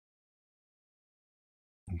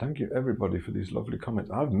 And thank you everybody for these lovely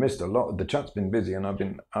comments. I've missed a lot. The chat's been busy and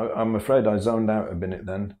I'm afraid I zoned out a minute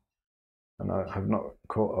then. And I have not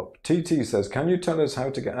caught up. TT says, can you tell us how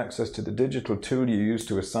to get access to the digital tool you use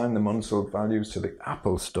to assign the unsold values to the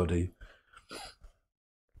Apple study?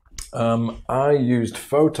 I used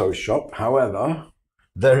Photoshop. However,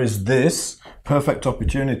 there is this perfect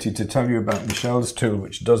opportunity to tell you about Michelle's tool,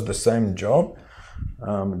 which does the same job.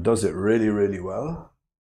 Does it really, really well.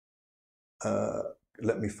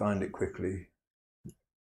 Let me find it quickly.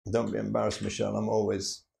 Don't be embarrassed, Michelle. I'm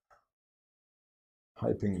always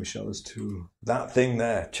hyping Michelle's tool. That thing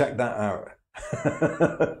there, check that out.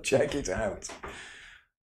 Check it out.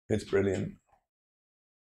 It's brilliant.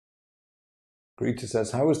 Greta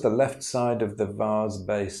says, how is the left side of the vase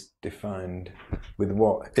base defined? With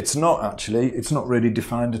what? It's not actually, it's not really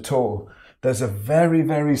defined at all. There's a very,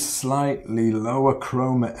 very slightly lower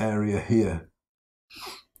chroma area here.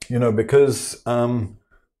 You know, because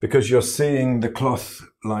you're seeing the cloth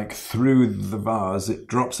like through the vase, it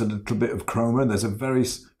drops a little bit of chroma. There's a very,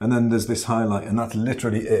 and then there's this highlight, and that's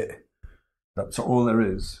literally it. That's all there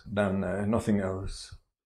is down there, nothing else.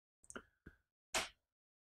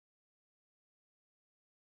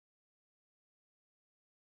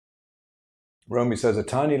 Romy says, a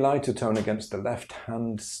tiny lighter tone against the left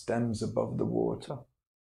hand stems above the water.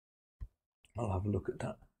 I'll have a look at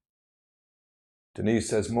that. Denise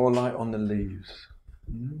says, more light on the leaves.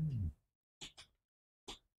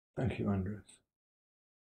 Thank you, Andrews.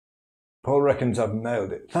 Paul reckons I've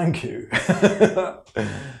nailed it. Thank you. The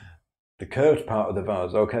curved part of the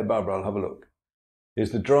vase. Okay, Barbara, I'll have a look.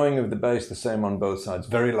 Is the drawing of the base the same on both sides?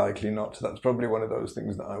 Very likely not. That's probably one of those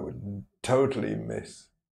things that I would totally miss.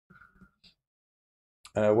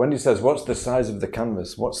 Wendy says, what's the size of the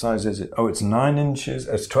canvas? What size is it? Oh, it's 9 inches.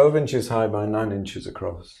 It's 12 inches high by 9 inches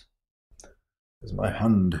across. There's my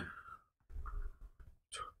hand.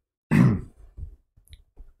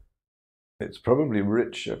 It's probably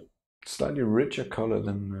richer, slightly richer color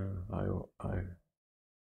than I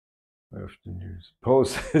often use. Paul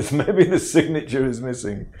says, maybe the signature is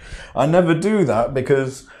missing. I never do that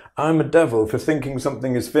because I'm a devil for thinking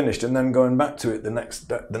something is finished and then going back to it the next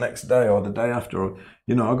day or the day after. Or,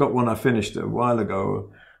 you know, I got one I finished a while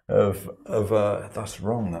ago of that's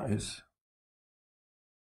wrong.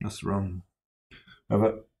 That's wrong.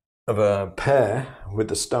 Of a pear with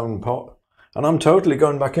the stone pot, and I'm totally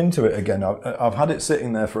going back into it again. I've had it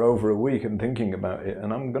sitting there for over a week and thinking about it,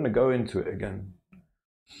 and I'm going to go into it again.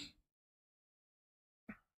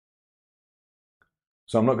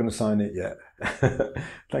 So I'm not going to sign it yet.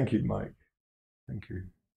 Thank you, Mike. Thank you.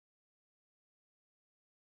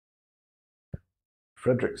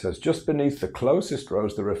 Frederick says, just beneath the closest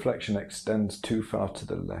rows, the reflection extends too far to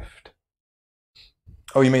the left.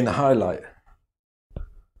 Oh, you mean the highlight?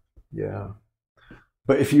 Yeah.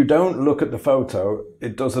 But if you don't look at the photo,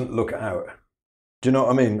 it doesn't look out. Do you know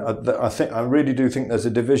what I mean? I really do think there's a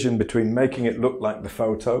division between making it look like the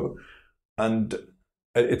photo, and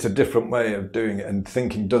it's a different way of doing it, and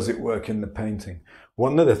thinking, does it work in the painting?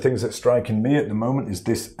 One of the things that's striking me at the moment is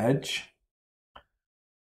this edge.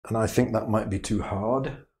 And I think that might be too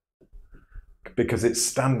hard because it's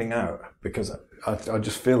standing out, because I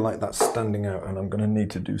just feel like that's standing out, and I'm going to need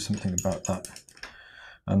to do something about that.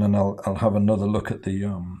 And then I'll have another look at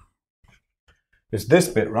the, it's this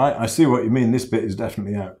bit, right? I see what you mean. This bit is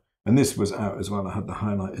definitely out. And this was out as well. I had the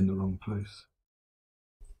highlight in the wrong place.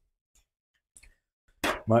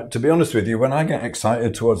 To be honest with you, when I get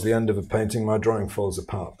excited towards the end of a painting, my drawing falls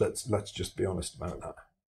apart. Let's just be honest about that.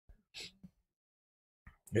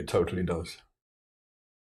 It totally does.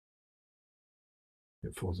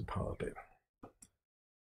 It falls apart a bit.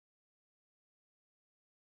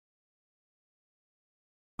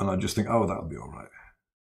 And I just think, oh, that'll be all right.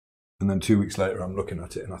 And then 2 weeks later, I'm looking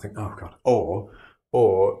at it and I think, oh God.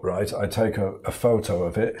 Or right, I take a photo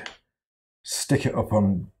of it, stick it up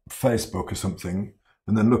on Facebook or something,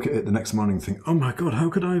 and then look at it the next morning and think, oh my God, how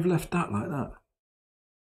could I have left that like that?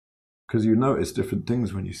 Because you notice different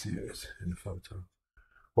things when you see it in a photo.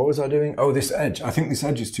 What was I doing? Oh, this edge. I think this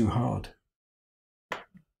edge is too hard.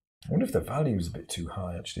 I wonder if the value is a bit too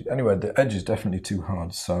high, actually. Anyway, the edge is definitely too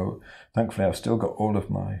hard. So thankfully, I've still got all of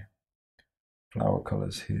my flower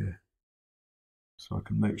colours here. So I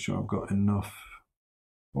can make sure I've got enough.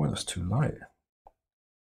 Oh, that's too light.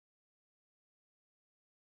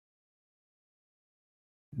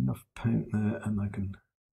 enough paint there, and I can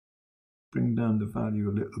bring down the value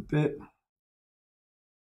a little bit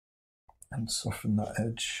and soften that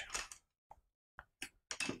edge.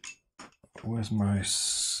 Where's my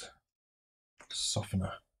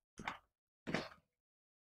softener?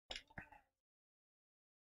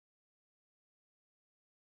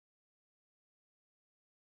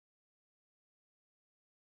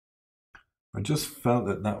 I just felt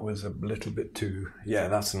that that was a little bit too, yeah,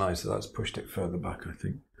 that's nice. That's pushed it further back, I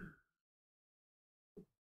think.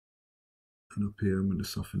 And up here, I'm going to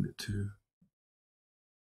soften it too.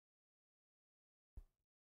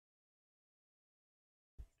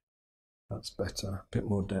 That's better, a bit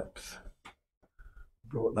more depth.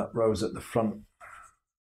 Brought that rose at the front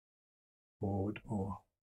forward, or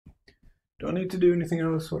do I need to do anything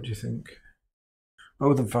else? What do you think?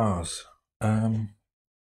 Oh, the vase.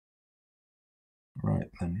 Right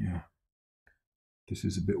then, yeah. This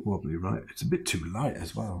is a bit wobbly, right? It's a bit too light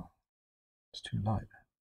as well. It's too light.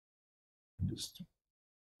 And it's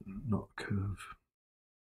not curve.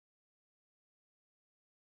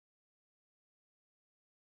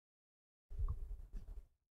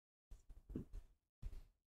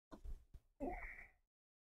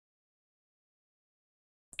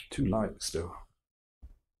 Too light still.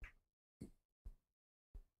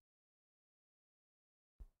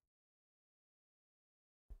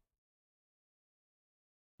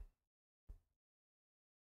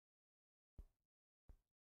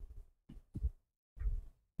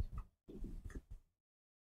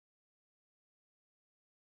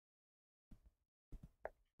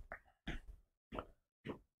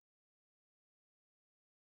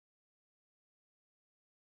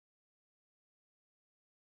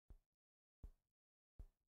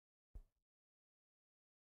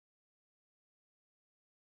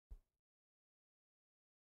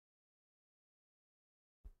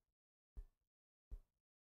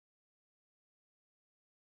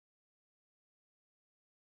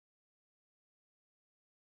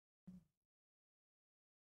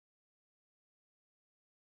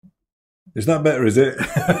 Is that better, is it?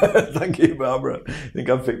 Thank you, Barbara. I think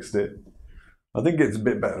I fixed it. I think it's a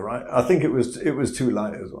bit better, right? I think it was too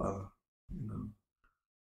light as well. You know.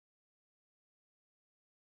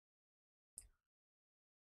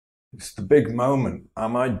 It's the big moment.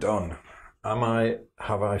 Am I done?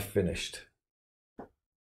 Have I finished?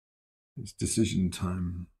 It's decision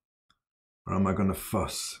time. Or am I going to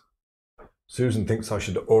fuss? Susan thinks I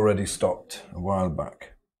should have already stopped a while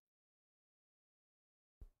back.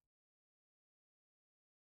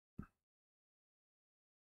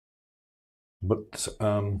 But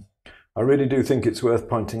I really do think it's worth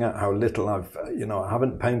pointing out how little I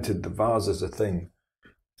haven't painted the vase as a thing.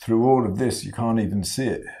 Through all of this, you can't even see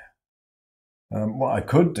it. What I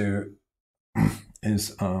could do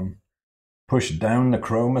is push down the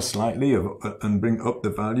chroma slightly and bring up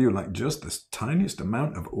the value, like just the tiniest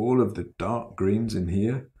amount of all of the dark greens in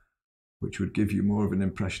here, which would give you more of an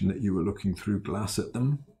impression that you were looking through glass at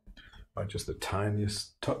them by just the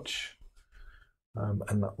tiniest touch.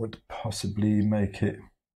 And that would possibly make it,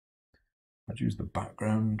 I'd use the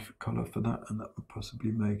background color for that, and that would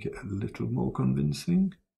possibly make it a little more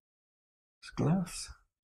convincing. It's glass.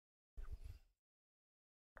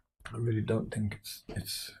 I really don't think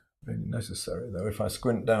it's really necessary though. If I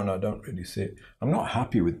squint down, I don't really see it. I'm not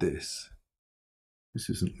happy with this. This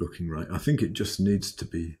isn't looking right. I think it just needs to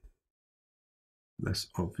be less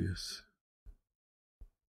obvious.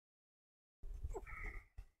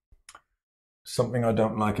 Something I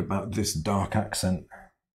don't like about this dark accent,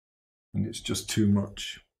 and it's just too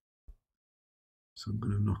much. So I'm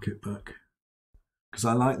going to knock it back. Because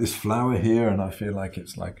I like this flower here, and I feel like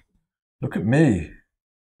it's like, look at me.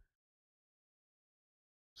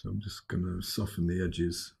 So I'm just going to soften the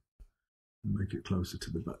edges and make it closer to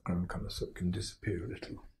the background colour so it can disappear a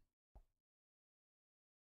little.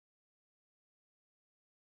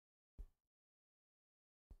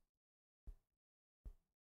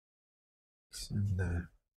 In there.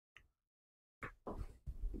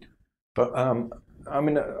 But I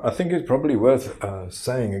mean, I think it's probably worth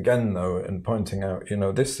saying again though, and pointing out, you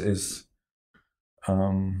know, this is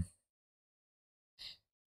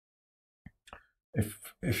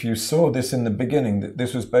if you saw this in the beginning,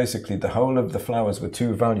 this was basically the whole of the flowers were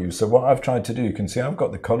two values. So what I've tried to do, you can see I've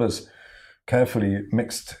got the colors carefully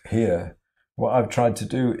mixed here. What I've tried to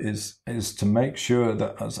do is to make sure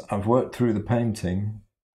that as I've worked through the painting,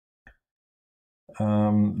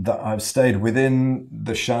 that I've stayed within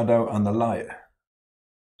the shadow and the light.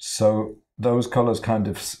 So those colors kind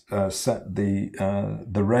of set the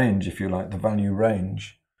range, if you like, the value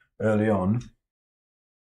range early on.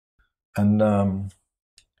 And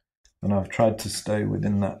And I've tried to stay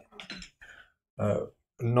within that,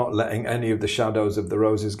 not letting any of the shadows of the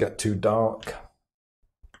roses get too dark,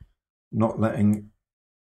 not letting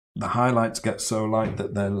the highlights get so light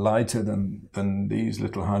that they're lighter than these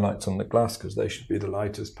little highlights on the glass, because they should be the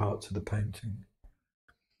lightest parts of the painting.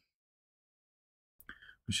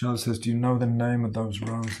 Michelle says, do you know the name of those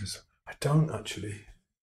roses? I don't actually.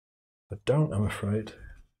 I don't, I'm afraid.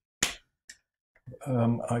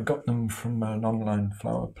 I got them from an online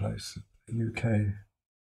flower place in the UK.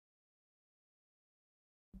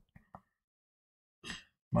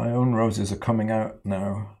 My own roses are coming out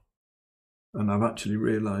now, and I've actually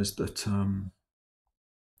realised that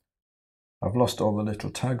I've lost all the little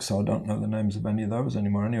tags, so I don't know the names of any of those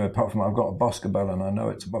anymore. Anyway, apart from I've got a Boscobel, and I know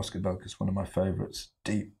it's a Boscobel because it's one of my favourites,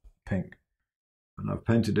 deep pink. And I've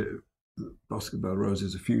painted it, Boscobel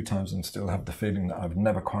roses, a few times and still have the feeling that I've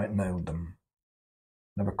never quite nailed them.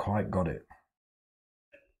 Never quite got it.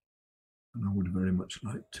 And I would very much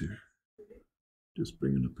like to just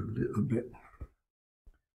bring it up a little bit.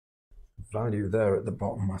 Value there at the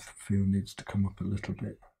bottom, I feel, needs to come up a little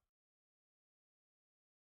bit.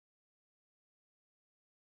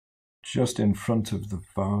 Just in front of the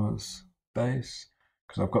vase base,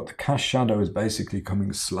 because I've got the cast shadows basically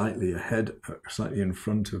coming slightly ahead, slightly in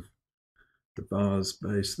front of the vase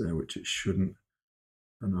base there, which it shouldn't.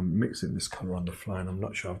 And I'm mixing this colour on the fly, and I'm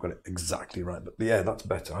not sure I've got it exactly right, but yeah, that's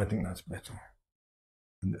better. I think that's better.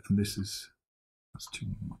 And this is, that's too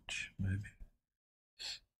much, maybe.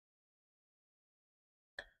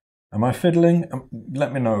 Am I fiddling?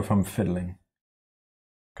 Let me know if I'm fiddling.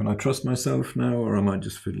 Can I trust myself now, or am I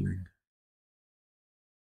just fiddling?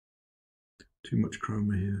 Too much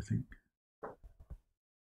chroma here, I think.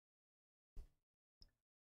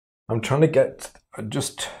 I'm trying to get,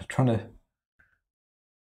 just trying to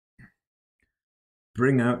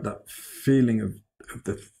bring out that feeling of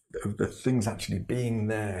the things actually being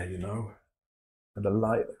there, you know, and the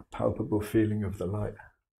light, palpable feeling of the light.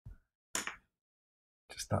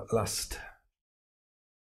 Just that last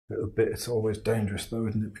little bit. It's always dangerous though,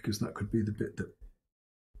 isn't it? Because that could be the bit that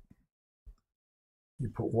you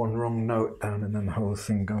put one wrong note down and then the whole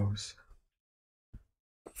thing goes.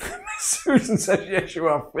 Susan says, yes, you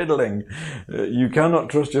are fiddling. You cannot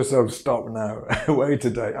trust yourself. Stop now. Wait a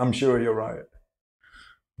day. I'm sure you're right.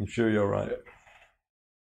 I'm sure you're right.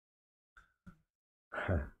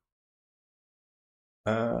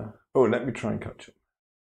 Oh, let me try and catch up.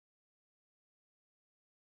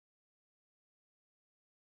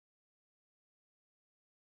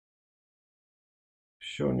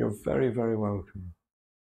 Sean, you're very, very welcome.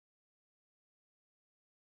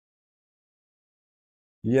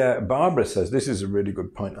 Yeah, Barbara says, this is a really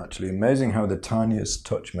good point, actually. Amazing how the tiniest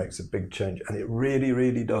touch makes a big change. And it really,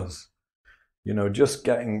 really does. You know, just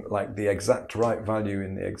getting like the exact right value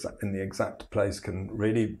in the exact place can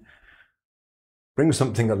really bring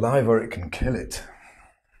something alive, or it can kill it.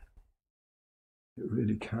 It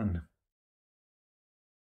really can.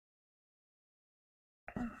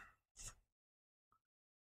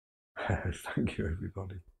 Thank you,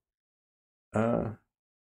 everybody.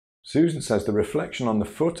 Susan says, the reflection on the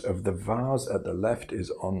foot of the vase at the left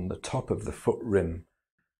is on the top of the foot rim.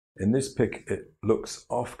 In this pic, it looks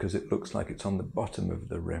off because it looks like it's on the bottom of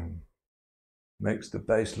the rim. Makes the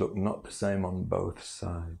base look not the same on both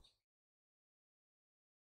sides.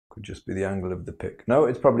 Could just be the angle of the pic. No,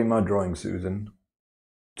 it's probably my drawing, Susan.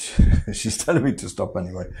 She's telling me to stop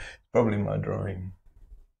anyway. It's probably my drawing.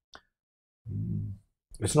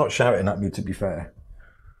 It's not shouting at me, to be fair.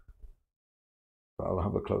 But I'll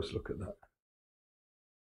have a close look at that.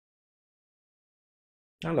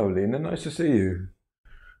 Hello, Lena. Nice to see you.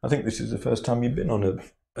 I think this is the first time you've been on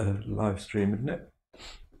a live stream, isn't it?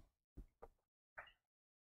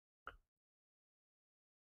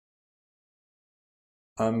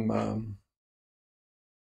 I'm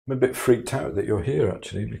a bit freaked out that you're here,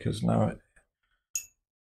 actually, because now,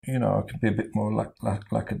 you know, I could be a bit more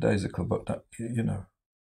lackadaisical, but that, you know,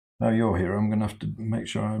 now you're here, I'm going to have to make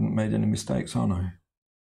sure I haven't made any mistakes, aren't I?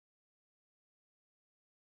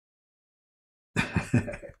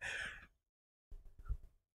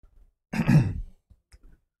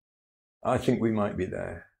 I think we might be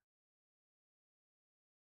there.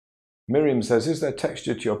 Miriam says, is there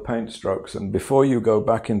texture to your paint strokes? And before you go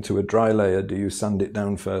back into a dry layer, do you sand it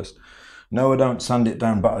down first? No, I don't sand it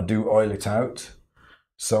down, but I do oil it out.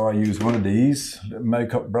 So I use one of these,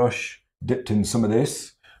 makeup brush, dipped in some of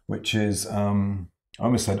this, which is, I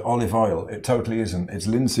almost said olive oil. It totally isn't. It's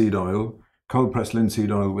linseed oil, cold pressed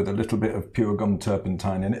linseed oil with a little bit of pure gum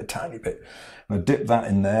turpentine in it, a tiny bit. And I dip that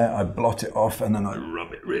in there, I blot it off, and then I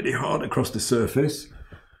rub it really hard across the surface.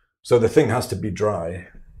 So the thing has to be dry.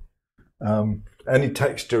 Any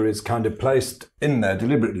texture is kind of placed in there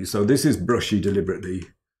deliberately. So this is brushy deliberately.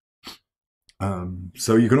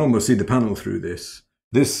 So you can almost see the panel through this.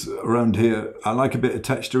 This around here, I like a bit of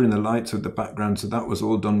texture in the lights of the background. So that was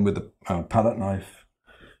all done with a palette knife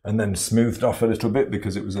and then smoothed off a little bit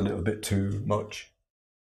because it was a little bit too much.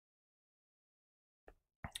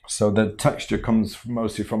 So the texture comes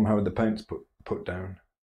mostly from how the paint's put down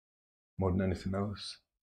more than anything else.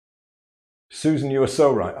 Susan, you are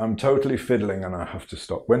so right. I'm totally fiddling and I have to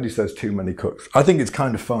stop. Wendy says too many cooks. I think it's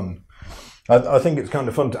kind of fun. I think it's kind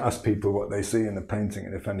of fun to ask people what they see in the painting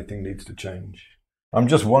and if anything needs to change. I'm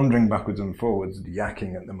just wandering backwards and forwards,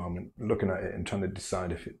 yakking at the moment, looking at it and trying to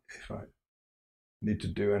decide if I need to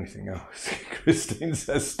do anything else. Christine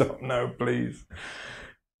says, stop now, please.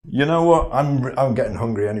 You know what? I'm getting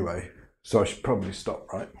hungry anyway, so I should probably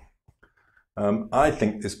stop, right? I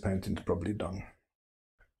think this painting's probably done.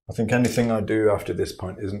 I think anything I do after this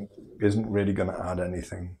point isn't really going to add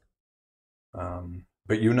anything.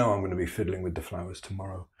 But you know I'm going to be fiddling with the flowers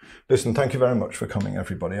tomorrow. Listen, thank you very much for coming,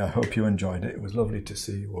 everybody. I hope you enjoyed it. It was lovely to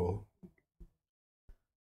see you all.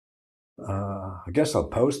 I guess I'll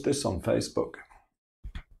post this on Facebook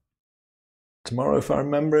tomorrow if I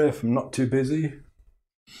remember, if I'm not too busy.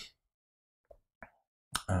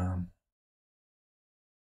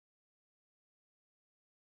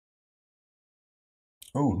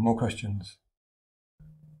 Oh, more questions.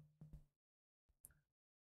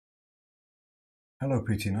 Hello,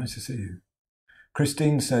 PT. Nice to see you.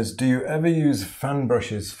 Christine says, do you ever use fan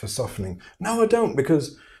brushes for softening? No, I don't,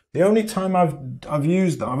 because the only time I've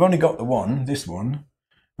used that, I've only got the one, this one,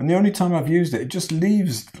 and the only time I've used it, it just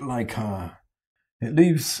leaves like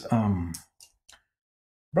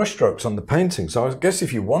brush strokes on the painting. So I guess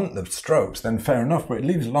if you want the strokes, then fair enough, but it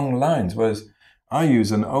leaves long lines, whereas I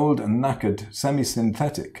use an old and knackered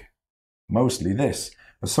semi-synthetic, mostly this.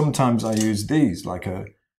 And sometimes I use these, like a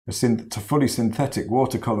fully synthetic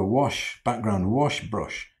watercolor background wash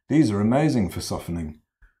brush. These are amazing for softening.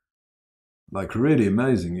 Like really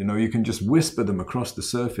amazing. You know, you can just whisper them across the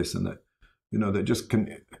surface and they just can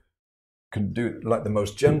do like the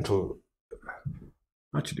most gentle.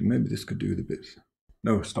 Actually, maybe this could do the bits.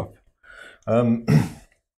 No, stop.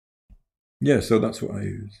 Yeah, so that's what I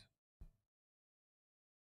use.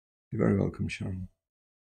 You're very welcome, Sharon.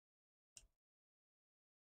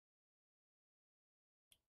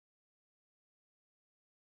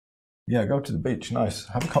 Yeah, go to the beach. Nice.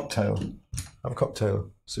 Have a cocktail. Have a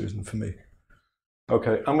cocktail, Susan, for me.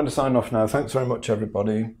 Okay, I'm going to sign off now. Thanks very much,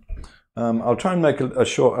 everybody. I'll try and make a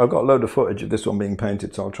short. I've got a load of footage of this one being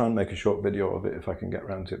painted, so I'll try and make a short video of it if I can get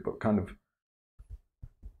around to it. But kind of,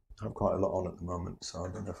 I have quite a lot on at the moment, so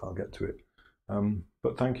I don't know if I'll get to it.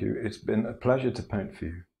 But thank you. It's been a pleasure to paint for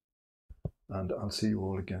you. And I'll see you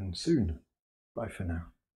all again soon. Bye for now.